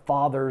the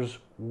Father's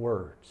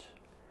words.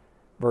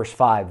 Verse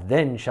 5,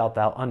 then shalt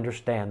thou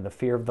understand the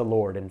fear of the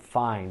Lord and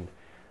find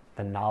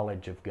the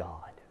knowledge of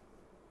God.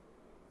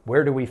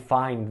 Where do we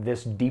find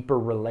this deeper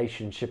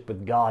relationship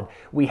with God?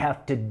 We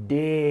have to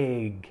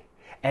dig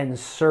and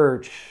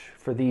search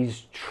for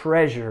these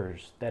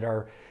treasures that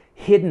are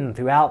hidden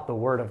throughout the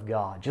Word of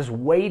God, just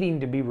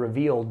waiting to be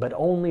revealed, but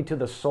only to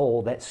the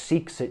soul that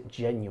seeks it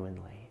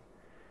genuinely.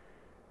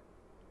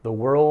 The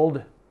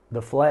world,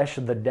 the flesh,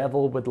 the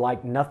devil would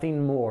like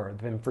nothing more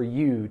than for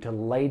you to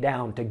lay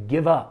down, to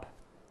give up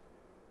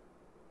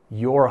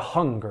your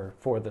hunger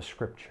for the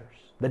Scriptures.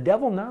 The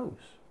devil knows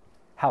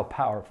how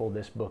powerful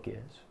this book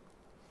is.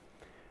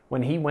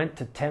 When he went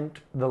to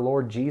tempt the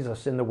Lord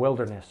Jesus in the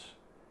wilderness,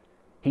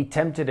 he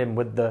tempted him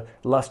with the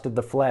lust of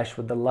the flesh,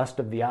 with the lust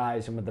of the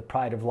eyes, and with the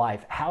pride of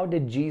life. How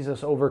did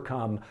Jesus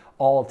overcome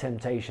all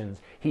temptations?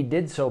 He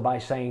did so by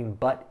saying,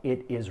 but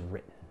it is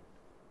written.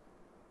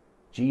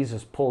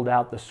 Jesus pulled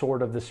out the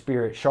sword of the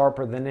Spirit,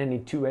 sharper than any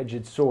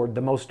two-edged sword,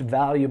 the most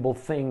valuable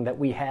thing that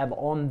we have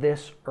on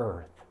this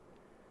earth.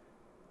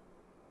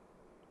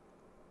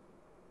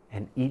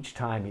 And each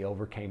time he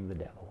overcame the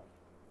devil.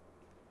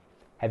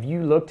 Have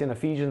you looked in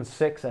Ephesians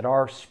 6 at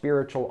our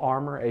spiritual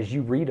armor as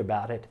you read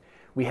about it?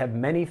 We have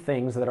many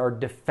things that are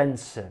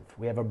defensive.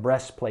 We have a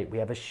breastplate, we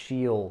have a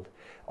shield.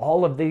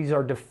 All of these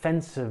are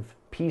defensive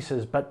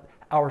pieces, but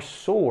our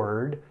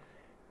sword,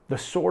 the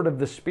sword of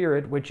the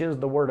Spirit, which is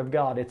the Word of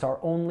God, it's our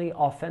only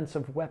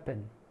offensive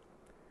weapon.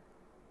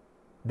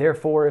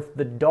 Therefore, if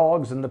the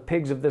dogs and the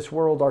pigs of this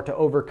world are to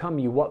overcome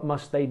you, what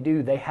must they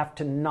do? They have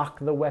to knock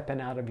the weapon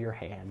out of your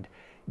hand.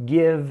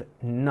 Give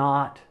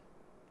not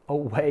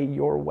away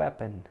your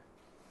weapon.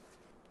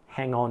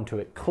 Hang on to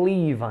it.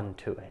 Cleave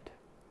unto it.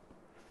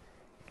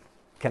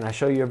 Can I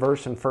show you a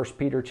verse in 1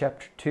 Peter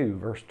chapter 2,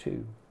 verse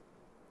 2?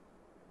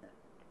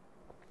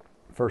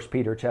 1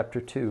 Peter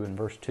chapter 2 and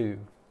verse 2.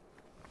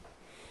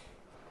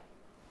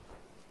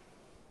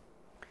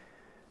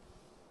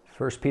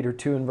 1 Peter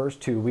 2 and verse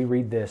 2, we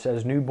read this,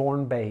 as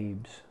newborn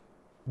babes,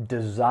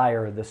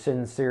 desire the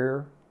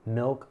sincere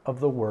milk of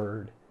the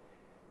word,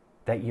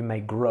 that you may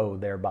grow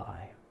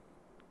thereby.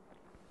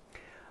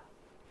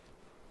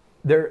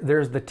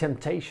 There's the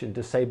temptation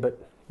to say,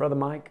 but Brother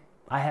Mike,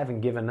 I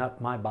haven't given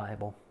up my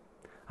Bible.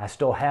 I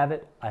still have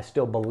it. I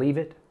still believe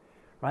it,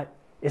 right?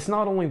 It's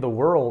not only the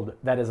world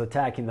that is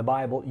attacking the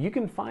Bible. You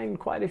can find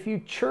quite a few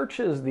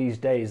churches these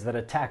days that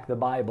attack the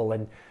Bible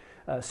and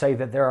say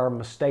that there are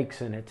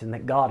mistakes in it and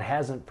that God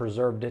hasn't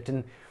preserved it.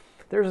 And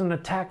there's an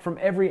attack from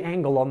every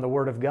angle on the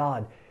Word of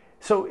God.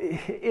 So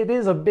it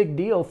is a big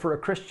deal for a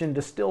Christian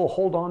to still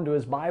hold on to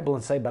his Bible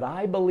and say, but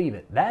I believe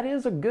it. That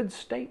is a good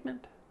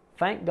statement.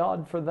 Thank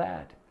God for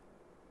that.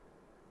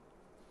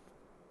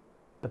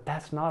 But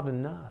that's not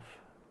enough.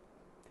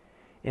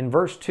 In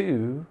verse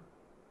 2,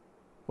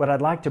 what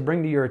I'd like to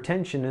bring to your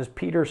attention is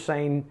Peter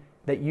saying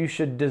that you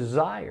should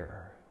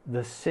desire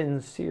the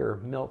sincere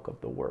milk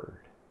of the Word.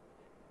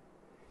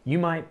 You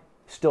might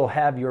still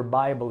have your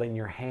Bible in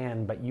your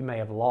hand, but you may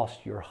have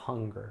lost your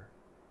hunger.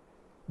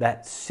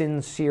 That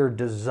sincere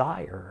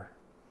desire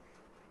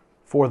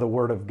for the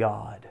Word of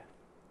God.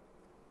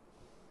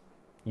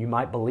 You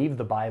might believe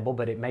the Bible,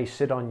 but it may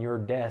sit on your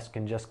desk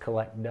and just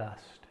collect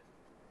dust.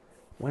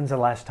 When's the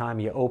last time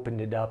you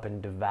opened it up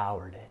and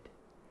devoured it?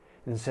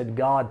 And said,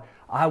 God,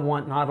 I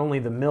want not only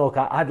the milk,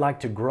 I'd like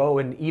to grow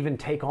and even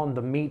take on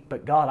the meat,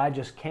 but God, I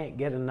just can't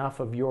get enough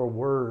of your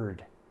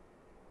Word.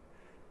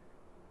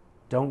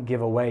 Don't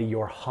give away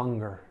your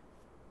hunger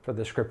for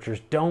the Scriptures.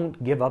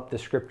 Don't give up the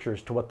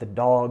Scriptures to what the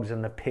dogs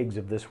and the pigs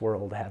of this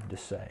world have to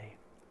say.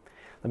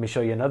 Let me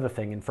show you another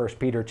thing in 1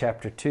 Peter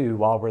chapter 2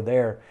 while we're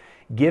there.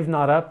 Give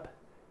not up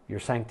your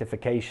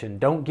sanctification.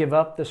 Don't give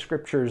up the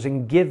Scriptures,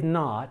 and give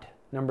not,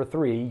 number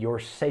 3, your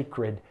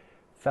sacred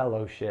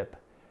fellowship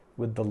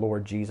with the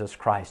Lord Jesus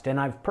Christ. And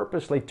I've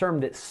purposely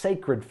termed it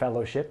sacred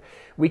fellowship.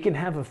 We can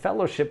have a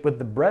fellowship with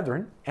the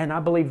brethren, and I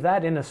believe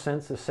that in a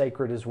sense is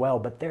sacred as well.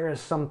 But there is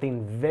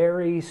something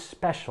very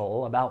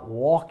special about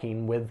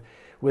walking with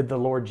the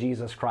Lord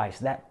Jesus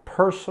Christ. That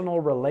personal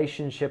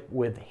relationship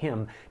with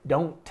Him.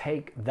 Don't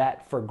take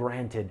that for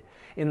granted.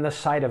 In the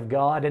sight of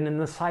God and in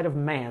the sight of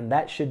man,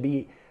 that should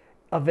be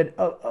of an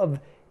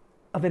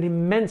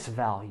immense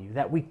value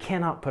that we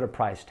cannot put a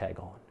price tag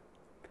on.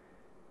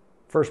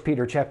 1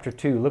 Peter chapter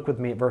 2, look with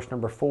me at verse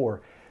number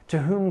 4. To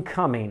whom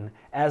coming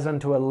as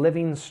unto a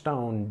living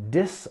stone,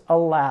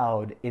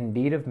 disallowed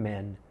indeed of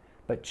men,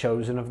 but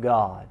chosen of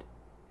God,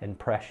 and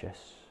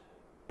precious,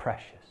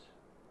 precious.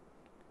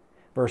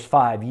 Verse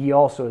 5, ye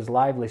also as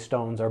lively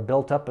stones are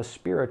built up a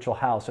spiritual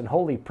house and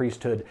holy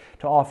priesthood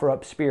to offer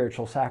up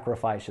spiritual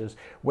sacrifices.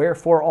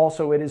 Wherefore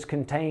also it is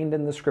contained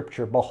in the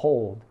Scripture,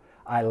 behold,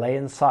 I lay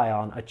in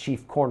Sion a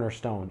chief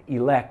cornerstone,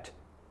 elect,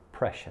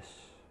 precious.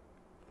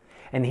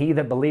 And he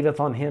that believeth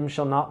on Him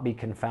shall not be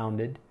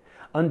confounded.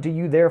 Unto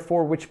you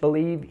therefore which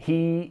believe,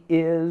 He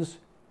is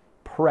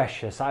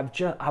precious.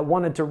 I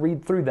wanted to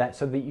read through that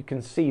so that you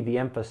can see the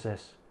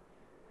emphasis.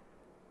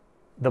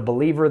 The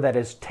believer that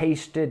has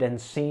tasted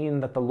and seen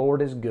that the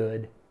Lord is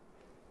good,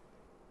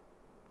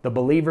 The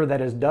believer that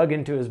has dug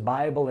into his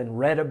Bible and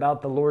read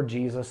about the Lord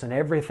Jesus and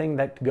everything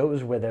that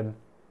goes with him,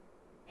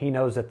 he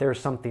knows that there's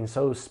something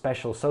so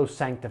special, so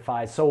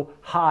sanctified, so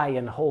high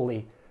and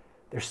holy.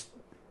 There's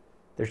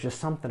just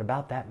something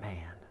about that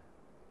man.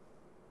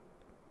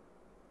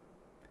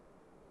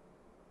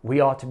 We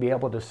ought to be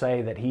able to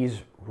say that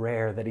he's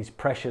rare, that he's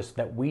precious,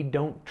 that we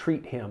don't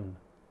treat him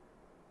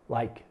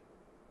like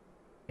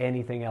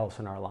anything else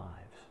in our lives.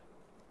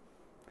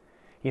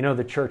 You know,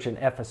 the church in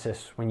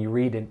Ephesus, when you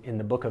read in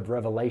the book of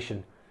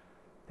Revelation,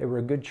 they were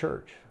a good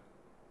church.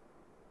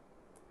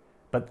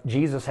 But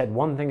Jesus had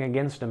one thing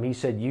against them. He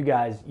said, you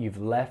guys,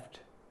 you've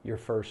left your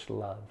first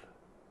love.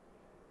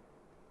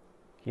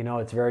 You know,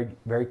 it's very,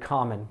 very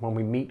common when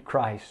we meet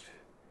Christ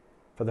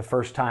for the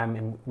first time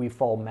and we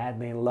fall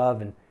madly in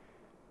love and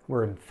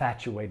we're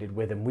infatuated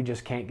with Him. We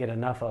just can't get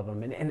enough of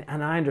Him.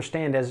 And I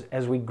understand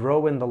as we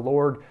grow in the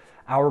Lord,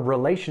 our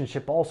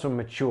relationship also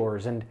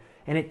matures and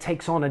it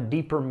takes on a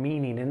deeper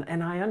meaning.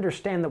 And I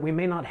understand that we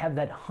may not have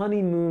that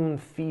honeymoon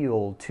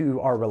feel to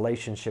our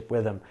relationship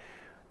with Him,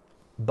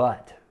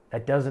 but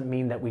that doesn't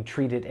mean that we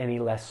treat it any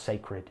less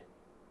sacred.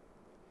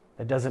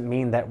 That doesn't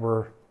mean that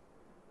we're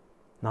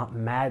not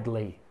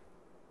madly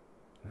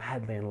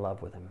in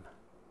love with Him.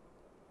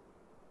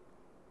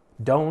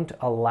 Don't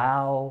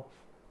allow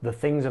the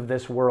things of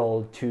this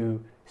world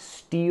to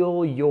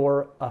steal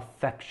your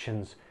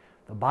affections.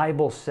 The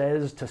Bible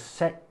says to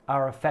set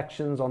our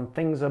affections on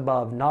things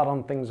above, not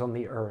on things on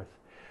the earth.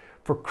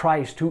 For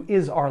Christ, who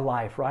is our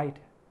life, right?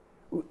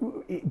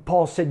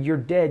 Paul said, you're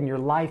dead and your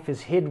life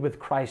is hid with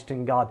Christ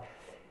in God.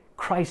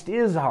 Christ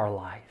is our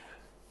life.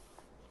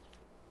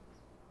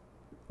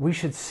 We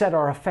should set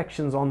our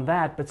affections on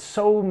that, but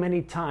so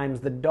many times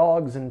the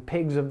dogs and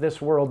pigs of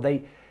this world,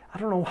 I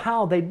don't know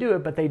how they do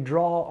it, but they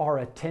draw our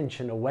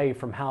attention away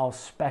from how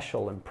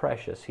special and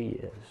precious He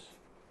is.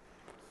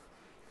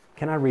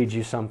 Can I read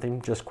you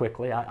something just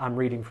quickly? I'm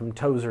reading from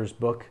Tozer's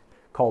book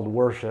called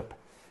Worship.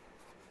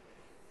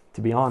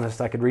 To be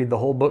honest, I could read the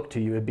whole book to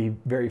you. It'd be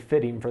very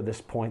fitting for this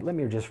point. Let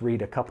me just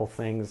read a couple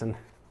things, and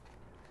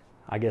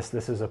I guess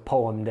this is a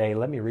poem day.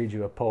 Let me read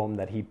you a poem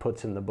that he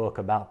puts in the book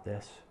about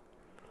this.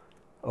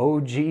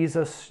 O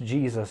Jesus,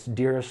 Jesus,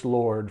 dearest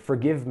Lord,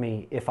 forgive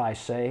me if I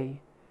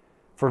say,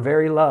 for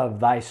very love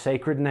Thy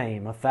sacred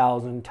name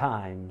 1,000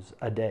 times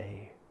a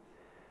day.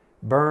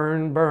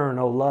 Burn, burn,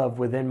 O love,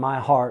 within my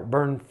heart,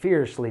 burn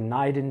fiercely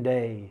night and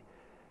day,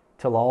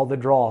 till all the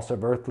dross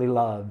of earthly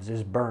loves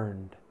is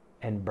burned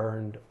and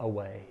burned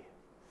away.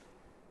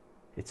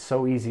 It's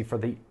so easy for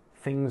the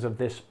things of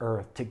this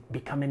earth to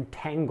become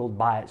entangled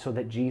by it so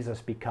that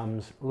Jesus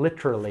becomes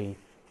literally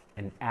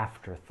an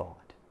afterthought.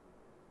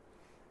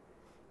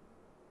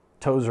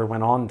 Tozer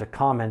went on to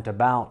comment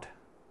about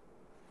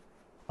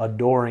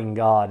adoring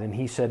God, and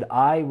he said,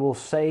 I will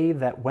say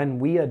that when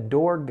we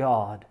adore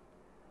God,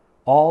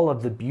 all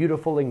of the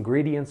beautiful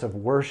ingredients of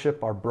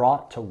worship are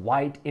brought to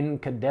white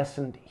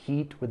incandescent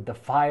heat with the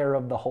fire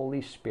of the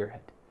Holy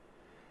Spirit.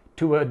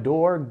 To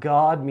adore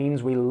God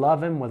means we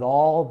love Him with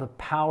all the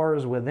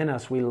powers within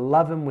us. We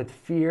love Him with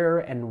fear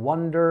and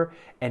wonder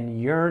and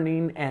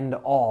yearning and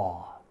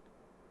awe.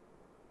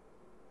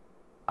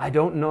 I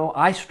don't know,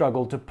 I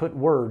struggle to put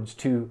words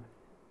to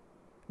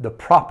the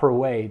proper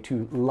way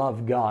to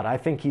love God. I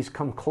think He's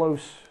come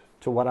close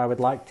to what I would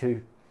like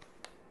to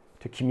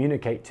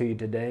communicate to you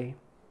today.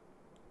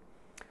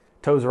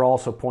 Tozer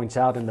also points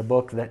out in the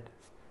book that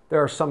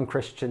there are some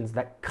Christians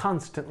that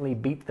constantly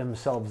beat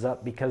themselves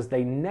up because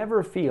they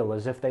never feel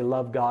as if they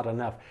love God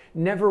enough.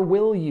 Never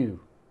will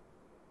you.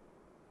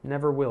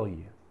 Never will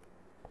you.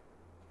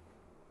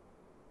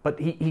 But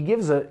he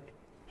gives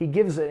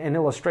an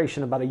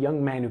illustration about a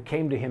young man who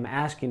came to him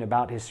asking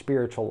about his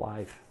spiritual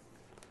life.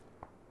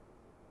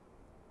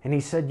 And he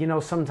said, you know,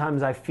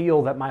 sometimes I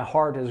feel that my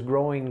heart is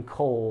growing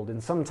cold,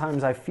 and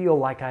sometimes I feel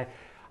like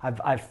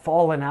I've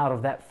fallen out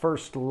of that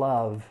first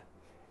love.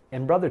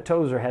 And Brother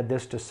Tozer had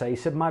this to say. He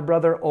said, my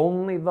brother,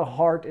 only the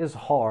heart is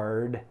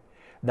hard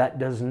that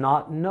does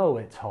not know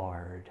it's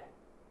hard.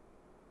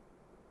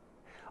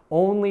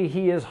 Only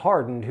he is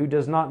hardened who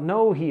does not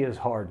know he is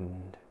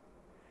hardened.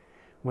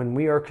 When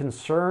we are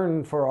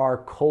concerned for our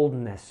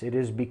coldness, it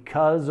is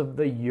because of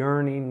the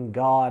yearning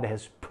God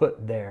has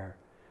put there.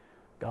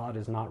 God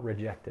has not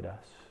rejected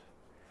us.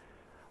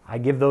 I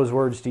give those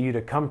words to you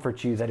to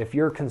comfort you that if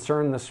you're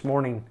concerned this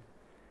morning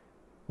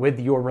with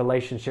your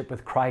relationship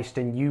with Christ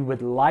and you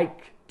would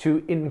like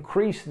to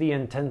increase the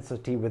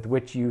intensity with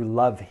which you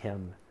love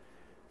Him,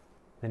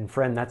 then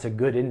friend, that's a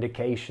good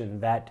indication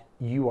that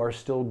you are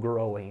still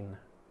growing,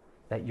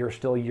 that you're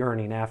still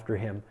yearning after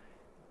Him.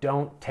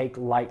 Don't take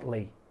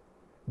lightly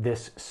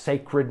this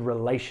sacred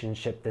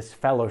relationship, this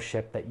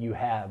fellowship that you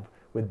have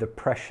with the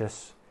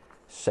precious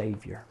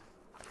Savior.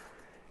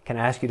 Can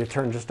I ask you to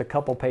turn just a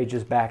couple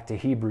pages back to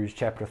Hebrews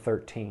chapter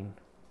 13.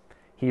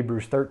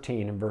 Hebrews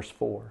 13 and verse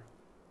 4.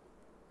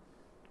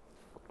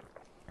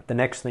 The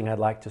next thing I'd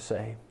like to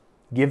say,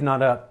 give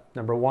not up,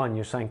 number 1,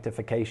 your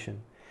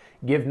sanctification.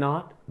 Give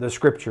not the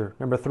Scripture.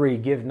 Number 3,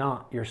 give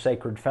not your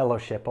sacred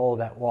fellowship, all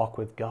that walk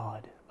with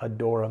God.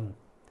 Adore Him.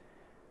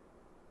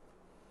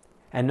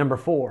 And number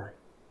 4,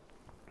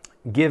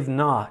 give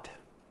not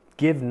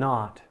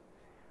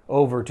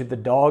over to the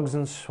dogs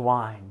and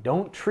swine.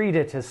 Don't treat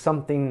it as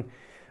something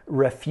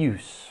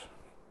refuse,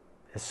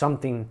 as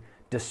something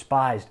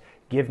despised.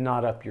 Give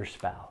not up your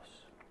spouse.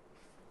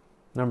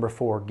 Number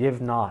 4,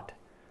 give not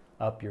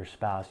up your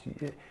spouse.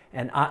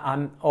 And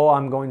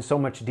I'm going so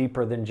much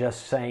deeper than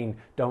just saying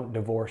don't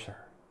divorce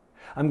her.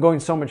 I'm going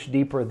so much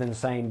deeper than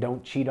saying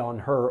don't cheat on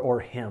her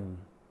or him.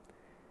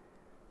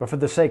 But for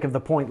the sake of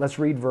the point, let's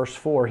read verse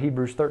 4,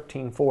 Hebrews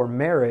 13:4.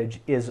 Marriage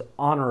is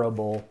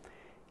honorable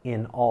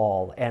in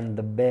all, and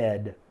the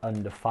bed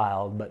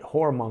undefiled, but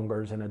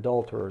whoremongers and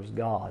adulterers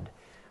God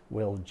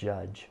will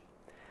judge.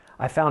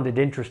 I found it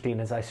interesting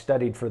as I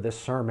studied for this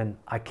sermon.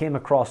 I came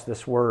across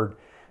this word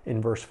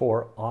in verse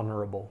 4,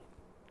 honorable.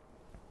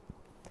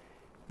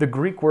 The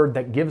Greek word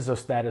that gives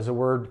us that is a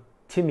word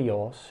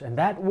timios, and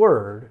that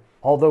word,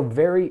 although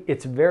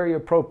it's very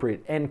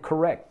appropriate and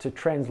correct to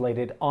translate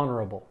it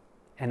honorable,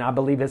 and I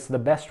believe it's the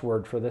best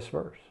word for this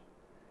verse.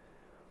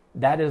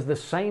 That is the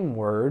same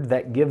word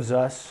that gives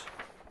us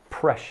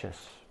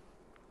precious.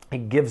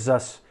 It gives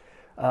us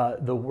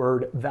the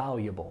word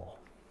valuable.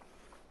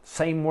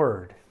 Same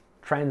word,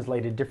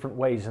 translated different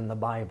ways in the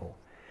Bible.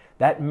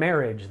 That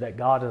marriage that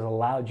God has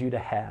allowed you to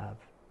have,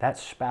 that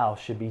spouse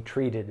should be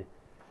treated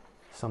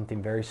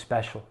something very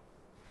special,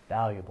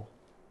 valuable,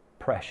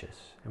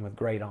 precious, and with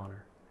great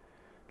honor.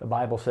 The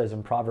Bible says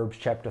in Proverbs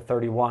chapter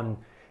 31,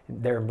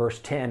 there in verse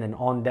 10 and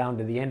on down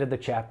to the end of the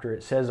chapter,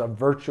 it says, a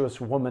virtuous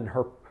woman,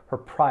 her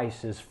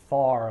price is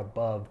far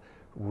above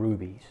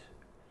rubies.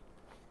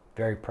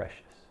 Very precious.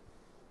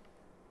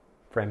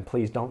 Friend,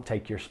 please don't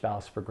take your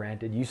spouse for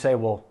granted. You say,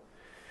 well,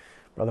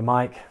 Brother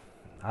Mike,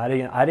 I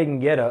didn't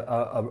get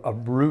a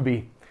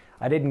ruby.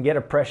 I didn't get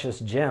a precious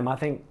gem. I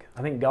think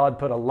God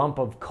put a lump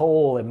of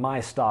coal in my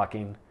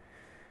stocking.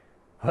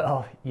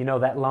 Well, you know,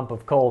 that lump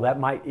of coal, that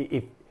might,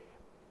 if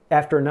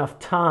after enough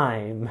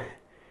time,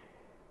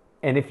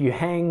 and if you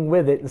hang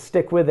with it and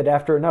stick with it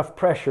after enough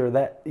pressure,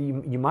 that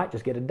you might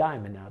just get a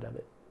diamond out of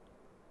it.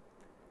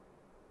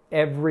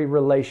 Every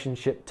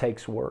relationship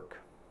takes work.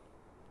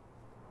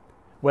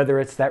 Whether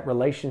it's that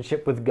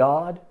relationship with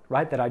God,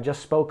 right, that I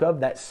just spoke of,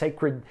 that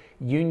sacred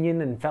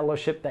union and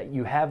fellowship that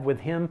you have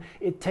with Him,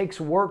 it takes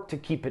work to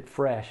keep it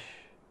fresh.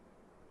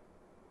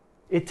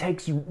 It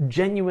takes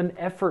genuine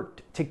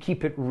effort to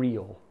keep it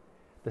real.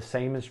 The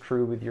same is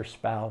true with your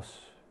spouse.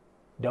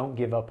 Don't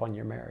give up on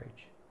your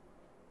marriage.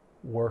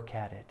 Work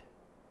at it.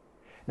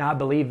 Now, I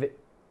believe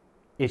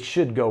it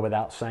should go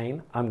without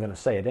saying. I'm going to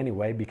say it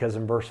anyway because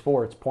in verse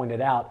 4 it's pointed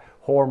out,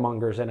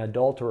 whoremongers and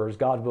adulterers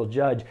God will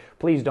judge.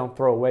 Please don't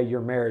throw away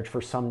your marriage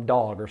for some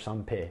dog or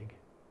some pig,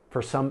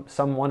 for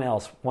someone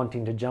else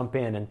wanting to jump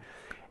in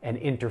and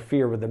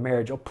interfere with the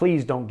marriage. Oh,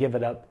 please don't give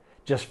it up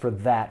just for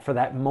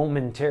that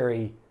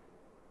momentary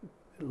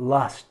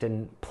lust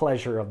and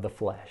pleasure of the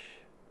flesh.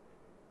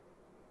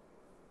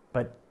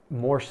 But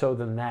more so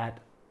than that,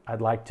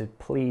 I'd like to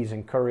please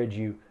encourage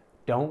you,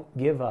 don't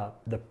give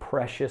up the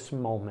precious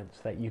moments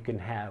that you can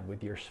have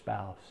with your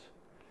spouse.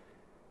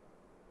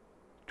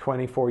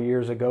 24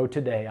 years ago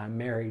today, I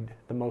married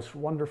the most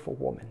wonderful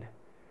woman.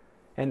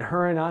 And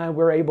her and I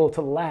were able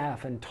to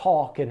laugh and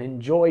talk and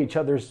enjoy each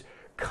other's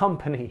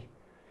company.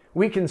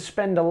 We can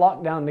spend a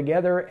lockdown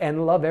together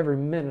and love every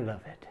minute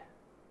of it.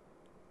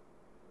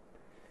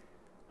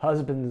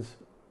 Husbands,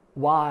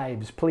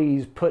 wives,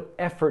 please put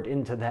effort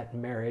into that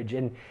marriage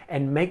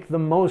and make the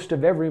most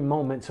of every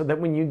moment so that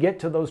when you get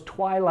to those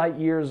twilight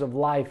years of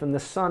life and the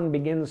sun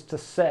begins to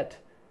set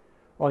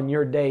on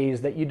your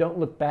days, that you don't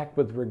look back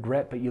with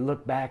regret, but you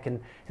look back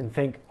and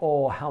think,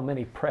 oh, how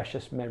many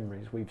precious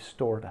memories we've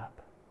stored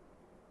up.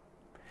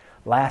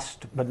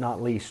 Last but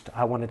not least,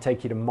 I want to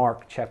take you to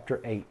Mark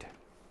chapter 8.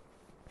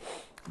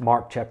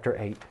 Mark chapter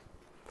 8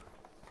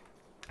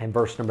 and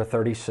verse number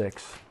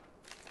 36.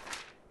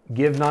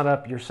 Give not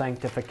up your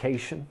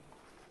sanctification.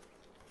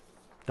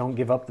 Don't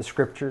give up the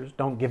scriptures.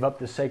 Don't give up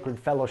the sacred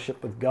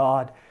fellowship with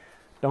God.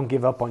 Don't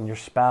give up on your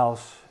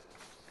spouse.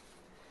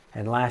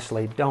 And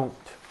lastly, don't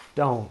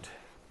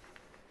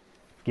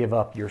give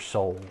up your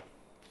soul.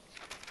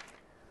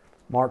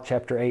 Mark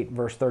chapter 8,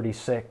 verse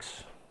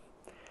 36.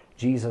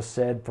 Jesus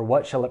said, for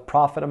what shall it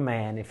profit a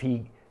man if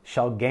he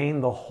shall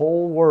gain the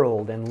whole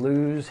world and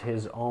lose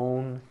his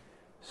own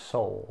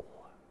soul?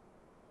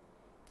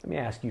 Let me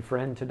ask you,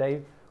 friend,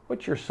 today,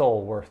 what's your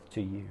soul worth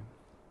to you?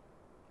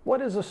 What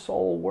is a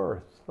soul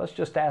worth? Let's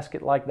just ask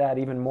it like that,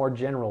 even more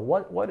general.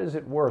 What is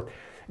it worth?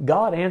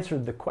 God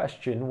answered the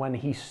question when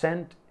He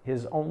sent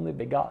His only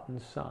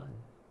begotten Son.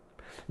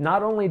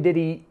 Not only did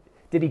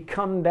he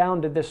come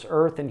down to this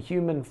earth in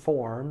human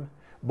form,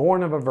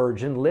 born of a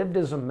virgin, lived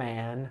as a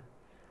man,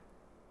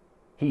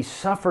 He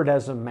suffered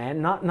as a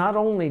man. Not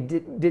only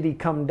did He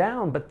come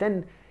down, but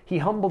then He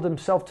humbled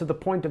Himself to the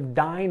point of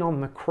dying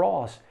on the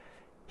cross.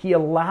 He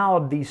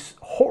allowed these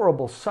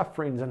horrible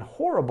sufferings and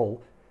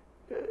horrible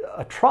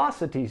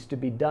atrocities to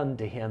be done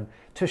to Him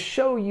to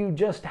show you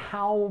just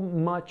how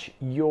much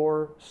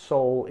your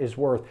soul is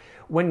worth.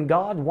 When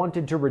God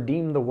wanted to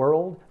redeem the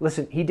world,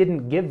 listen, He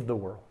didn't give the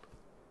world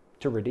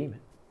to redeem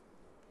it.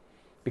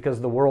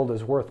 because the world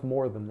is worth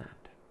more than that.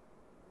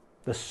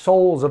 The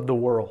souls of the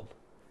world,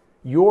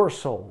 your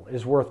soul,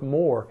 is worth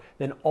more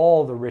than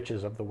all the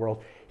riches of the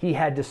world. He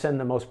had to send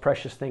the most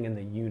precious thing in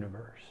the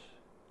universe.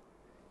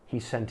 He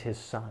sent His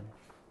Son.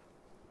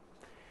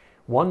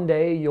 One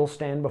day you'll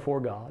stand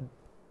before God.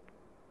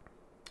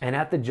 And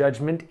at the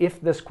judgment,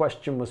 if this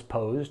question was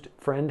posed,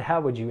 friend,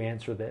 how would you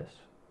answer this?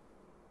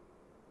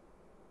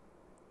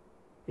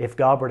 If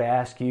God were to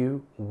ask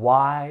you,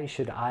 why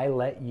should I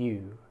let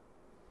you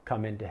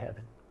come into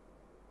heaven?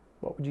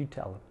 What would you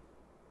tell Him?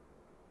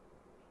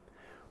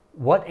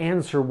 What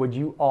answer would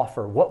you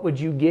offer? What would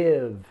you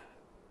give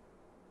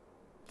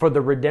for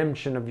the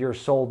redemption of your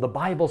soul? The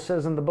Bible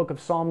says in the book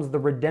of Psalms, the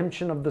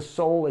redemption of the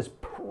soul is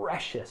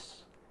precious.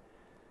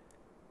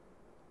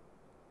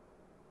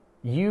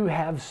 You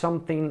have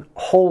something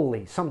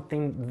holy,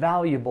 something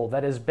valuable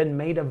that has been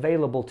made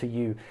available to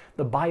you.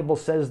 The Bible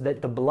says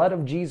that the blood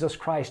of Jesus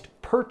Christ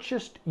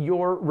purchased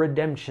your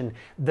redemption.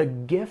 The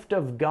gift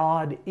of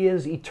God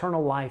is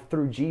eternal life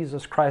through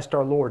Jesus Christ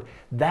our Lord.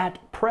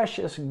 That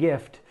precious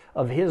gift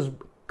of His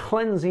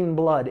cleansing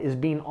blood is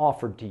being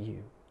offered to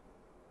you.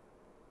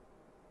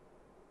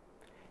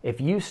 If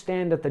you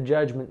stand at the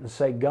judgment and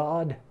say,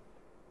 God,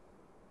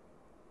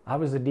 I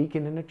was a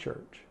deacon in a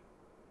church.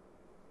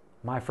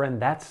 My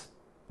friend,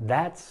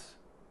 that's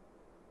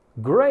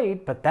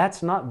great, but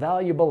that's not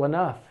valuable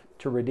enough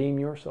to redeem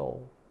your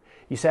soul.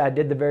 You say, I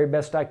did the very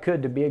best I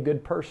could to be a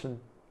good person.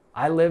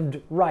 I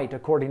lived right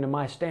according to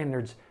my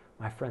standards.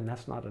 My friend,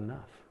 that's not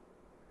enough.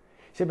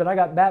 You say, but I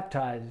got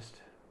baptized,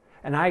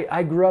 and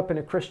I grew up in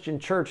a Christian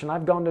church, and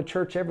I've gone to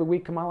church every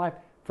week of my life.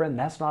 Friend,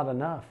 that's not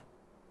enough.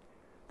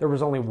 There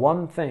was only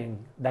one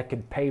thing that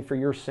could pay for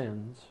your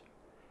sins,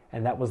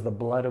 and that was the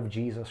blood of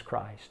Jesus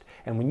Christ.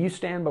 And when you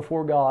stand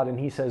before God and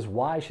He says,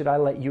 why should I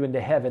let you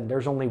into heaven?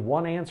 There's only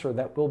one answer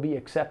that will be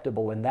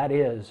acceptable, and that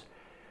is,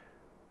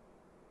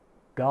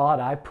 God,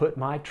 I put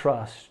my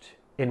trust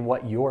in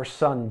what your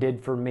Son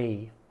did for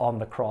me on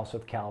the cross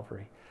of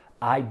Calvary.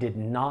 I did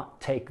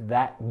not take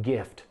that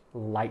gift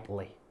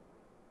lightly.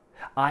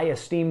 I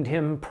esteemed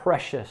Him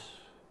precious,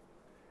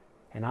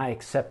 and I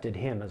accepted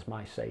Him as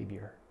my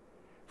Savior.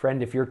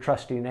 Friend, if you're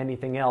trusting in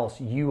anything else,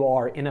 you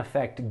are in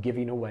effect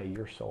giving away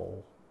your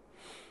soul.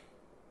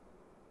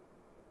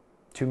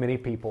 Too many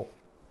people,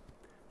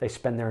 they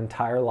spend their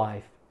entire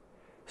life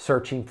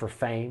searching for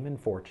fame and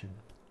fortune.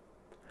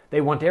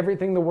 They want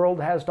everything the world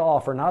has to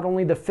offer, not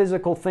only the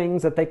physical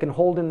things that they can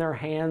hold in their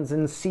hands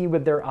and see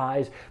with their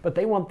eyes, but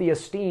they want the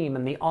esteem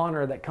and the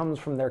honor that comes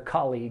from their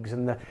colleagues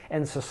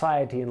and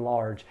society in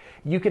large.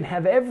 You can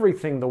have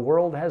everything the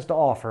world has to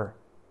offer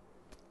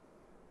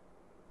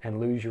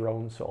and lose your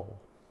own soul.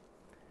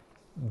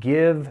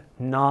 Give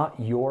not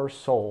your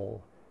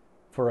soul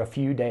for a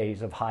few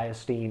days of high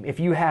esteem. If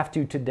you have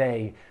to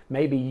today,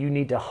 maybe you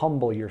need to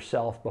humble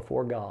yourself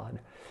before God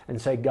and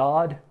say,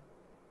 God,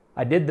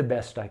 I did the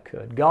best I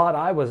could. God,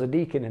 I was a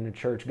deacon in a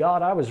church.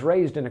 God, I was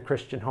raised in a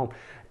Christian home.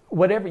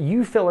 Whatever,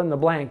 you fill in the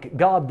blank.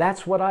 God,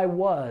 that's what I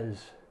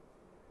was.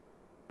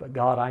 But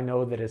God, I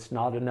know that it's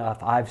not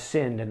enough. I've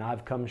sinned and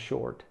I've come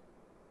short.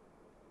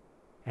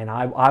 And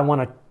I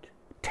want to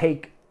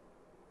take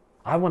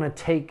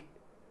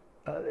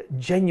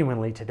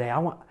genuinely today. I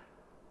want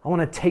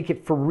to take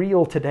it for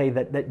real today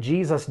that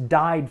Jesus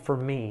died for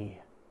me.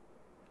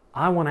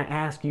 I want to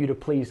ask you to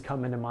please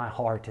come into my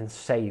heart and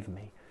save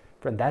me.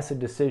 Friend, that's a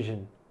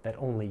decision that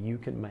only you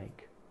can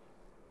make.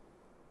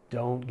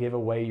 Don't give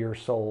away your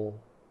soul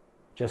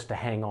just to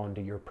hang on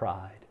to your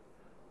pride.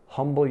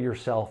 Humble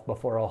yourself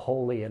before a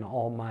holy and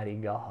almighty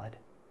God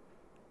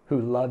who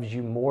loves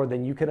you more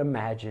than you could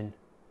imagine,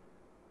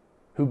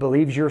 who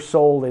believes your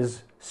soul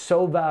is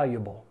so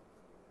valuable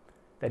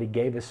that He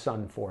gave His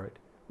Son for it.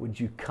 Would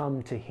you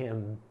come to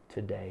Him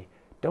today?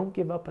 Don't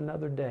give up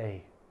another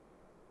day.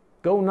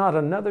 Go not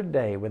another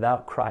day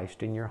without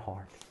Christ in your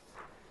heart.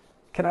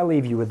 Can I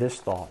leave you with this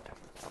thought?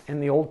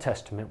 In the Old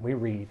Testament, we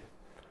read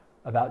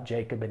about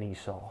Jacob and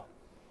Esau.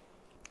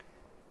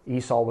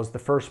 Esau was the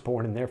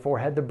firstborn and therefore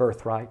had the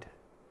birthright.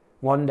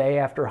 One day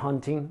after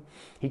hunting,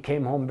 he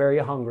came home very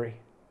hungry.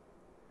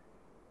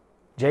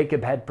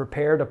 Jacob had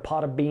prepared a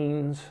pot of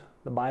beans.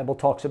 The Bible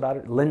talks about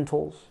it,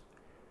 lentils.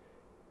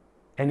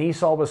 And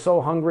Esau was so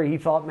hungry, he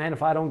thought, man,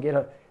 if I don't get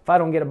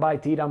a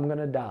bite to eat, I'm going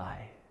to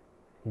die.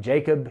 And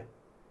Jacob,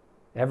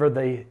 ever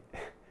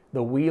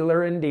the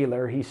wheeler and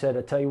dealer, he said,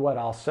 I tell you what,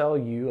 I'll sell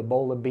you a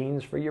bowl of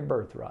beans for your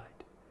birthright.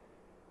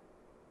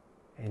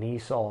 And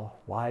Esau,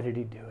 why did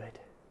he do it?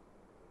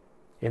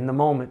 In the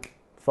moment,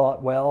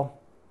 thought, well,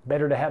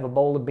 better to have a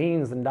bowl of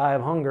beans than die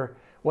of hunger.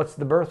 What's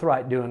the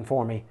birthright doing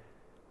for me?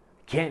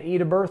 Can't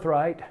eat a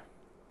birthright.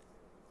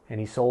 And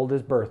he sold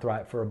his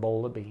birthright for a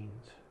bowl of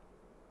beans.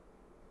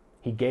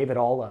 He gave it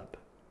all up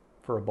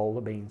for a bowl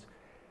of beans.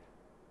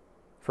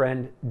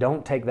 Friend,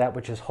 don't take that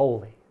which is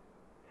holy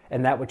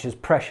and that which is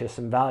precious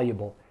and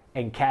valuable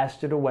and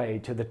cast it away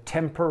to the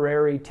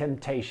temporary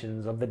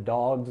temptations of the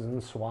dogs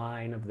and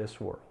swine of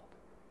this world.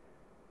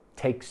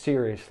 Take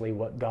seriously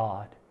what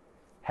God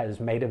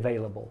has made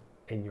available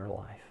in your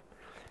life.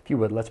 If you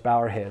would, let's bow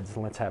our heads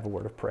and let's have a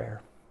word of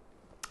prayer.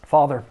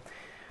 Father,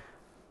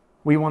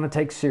 we want to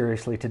take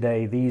seriously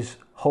today these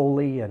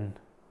holy and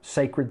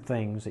sacred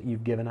things that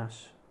you've given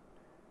us.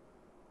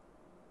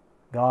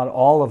 God,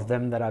 all of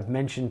them that I've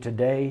mentioned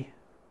today,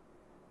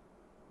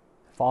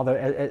 Father,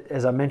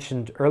 as I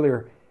mentioned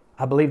earlier,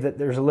 I believe that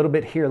there's a little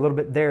bit here, a little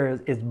bit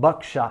there. It's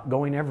buckshot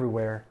going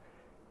everywhere.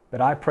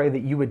 But I pray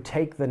that you would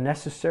take the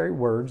necessary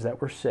words that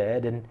were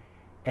said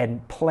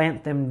and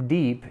plant them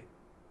deep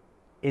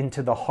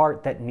into the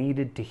heart that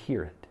needed to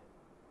hear it.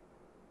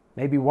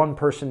 Maybe one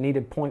person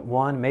needed point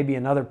one, maybe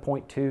another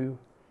point two.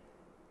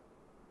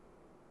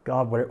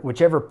 God,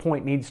 whichever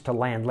point needs to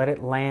land, let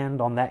it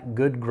land on that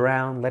good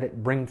ground. Let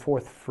it bring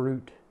forth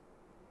fruit.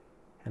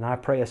 And I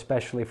pray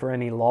especially for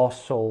any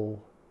lost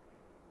soul.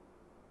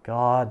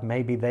 God,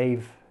 maybe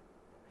they've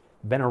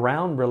been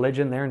around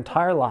religion their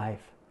entire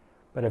life,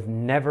 but have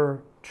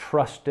never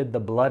trusted the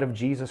blood of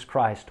Jesus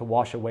Christ to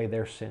wash away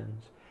their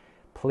sins.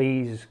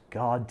 Please,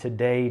 God,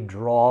 today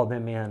draw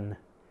them in.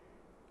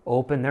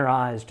 Open their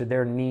eyes to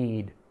their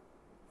need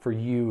for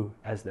you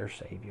as their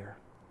Savior.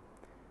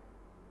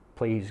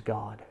 Please,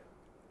 God,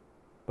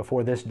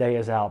 before this day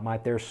is out,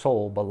 might their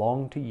soul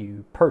belong to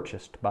you,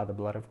 purchased by the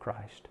blood of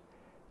Christ.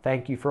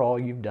 Thank you for all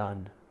you've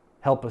done.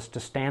 Help us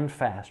to stand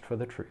fast for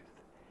the truth.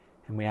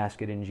 And we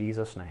ask it in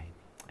Jesus' name.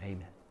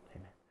 Amen.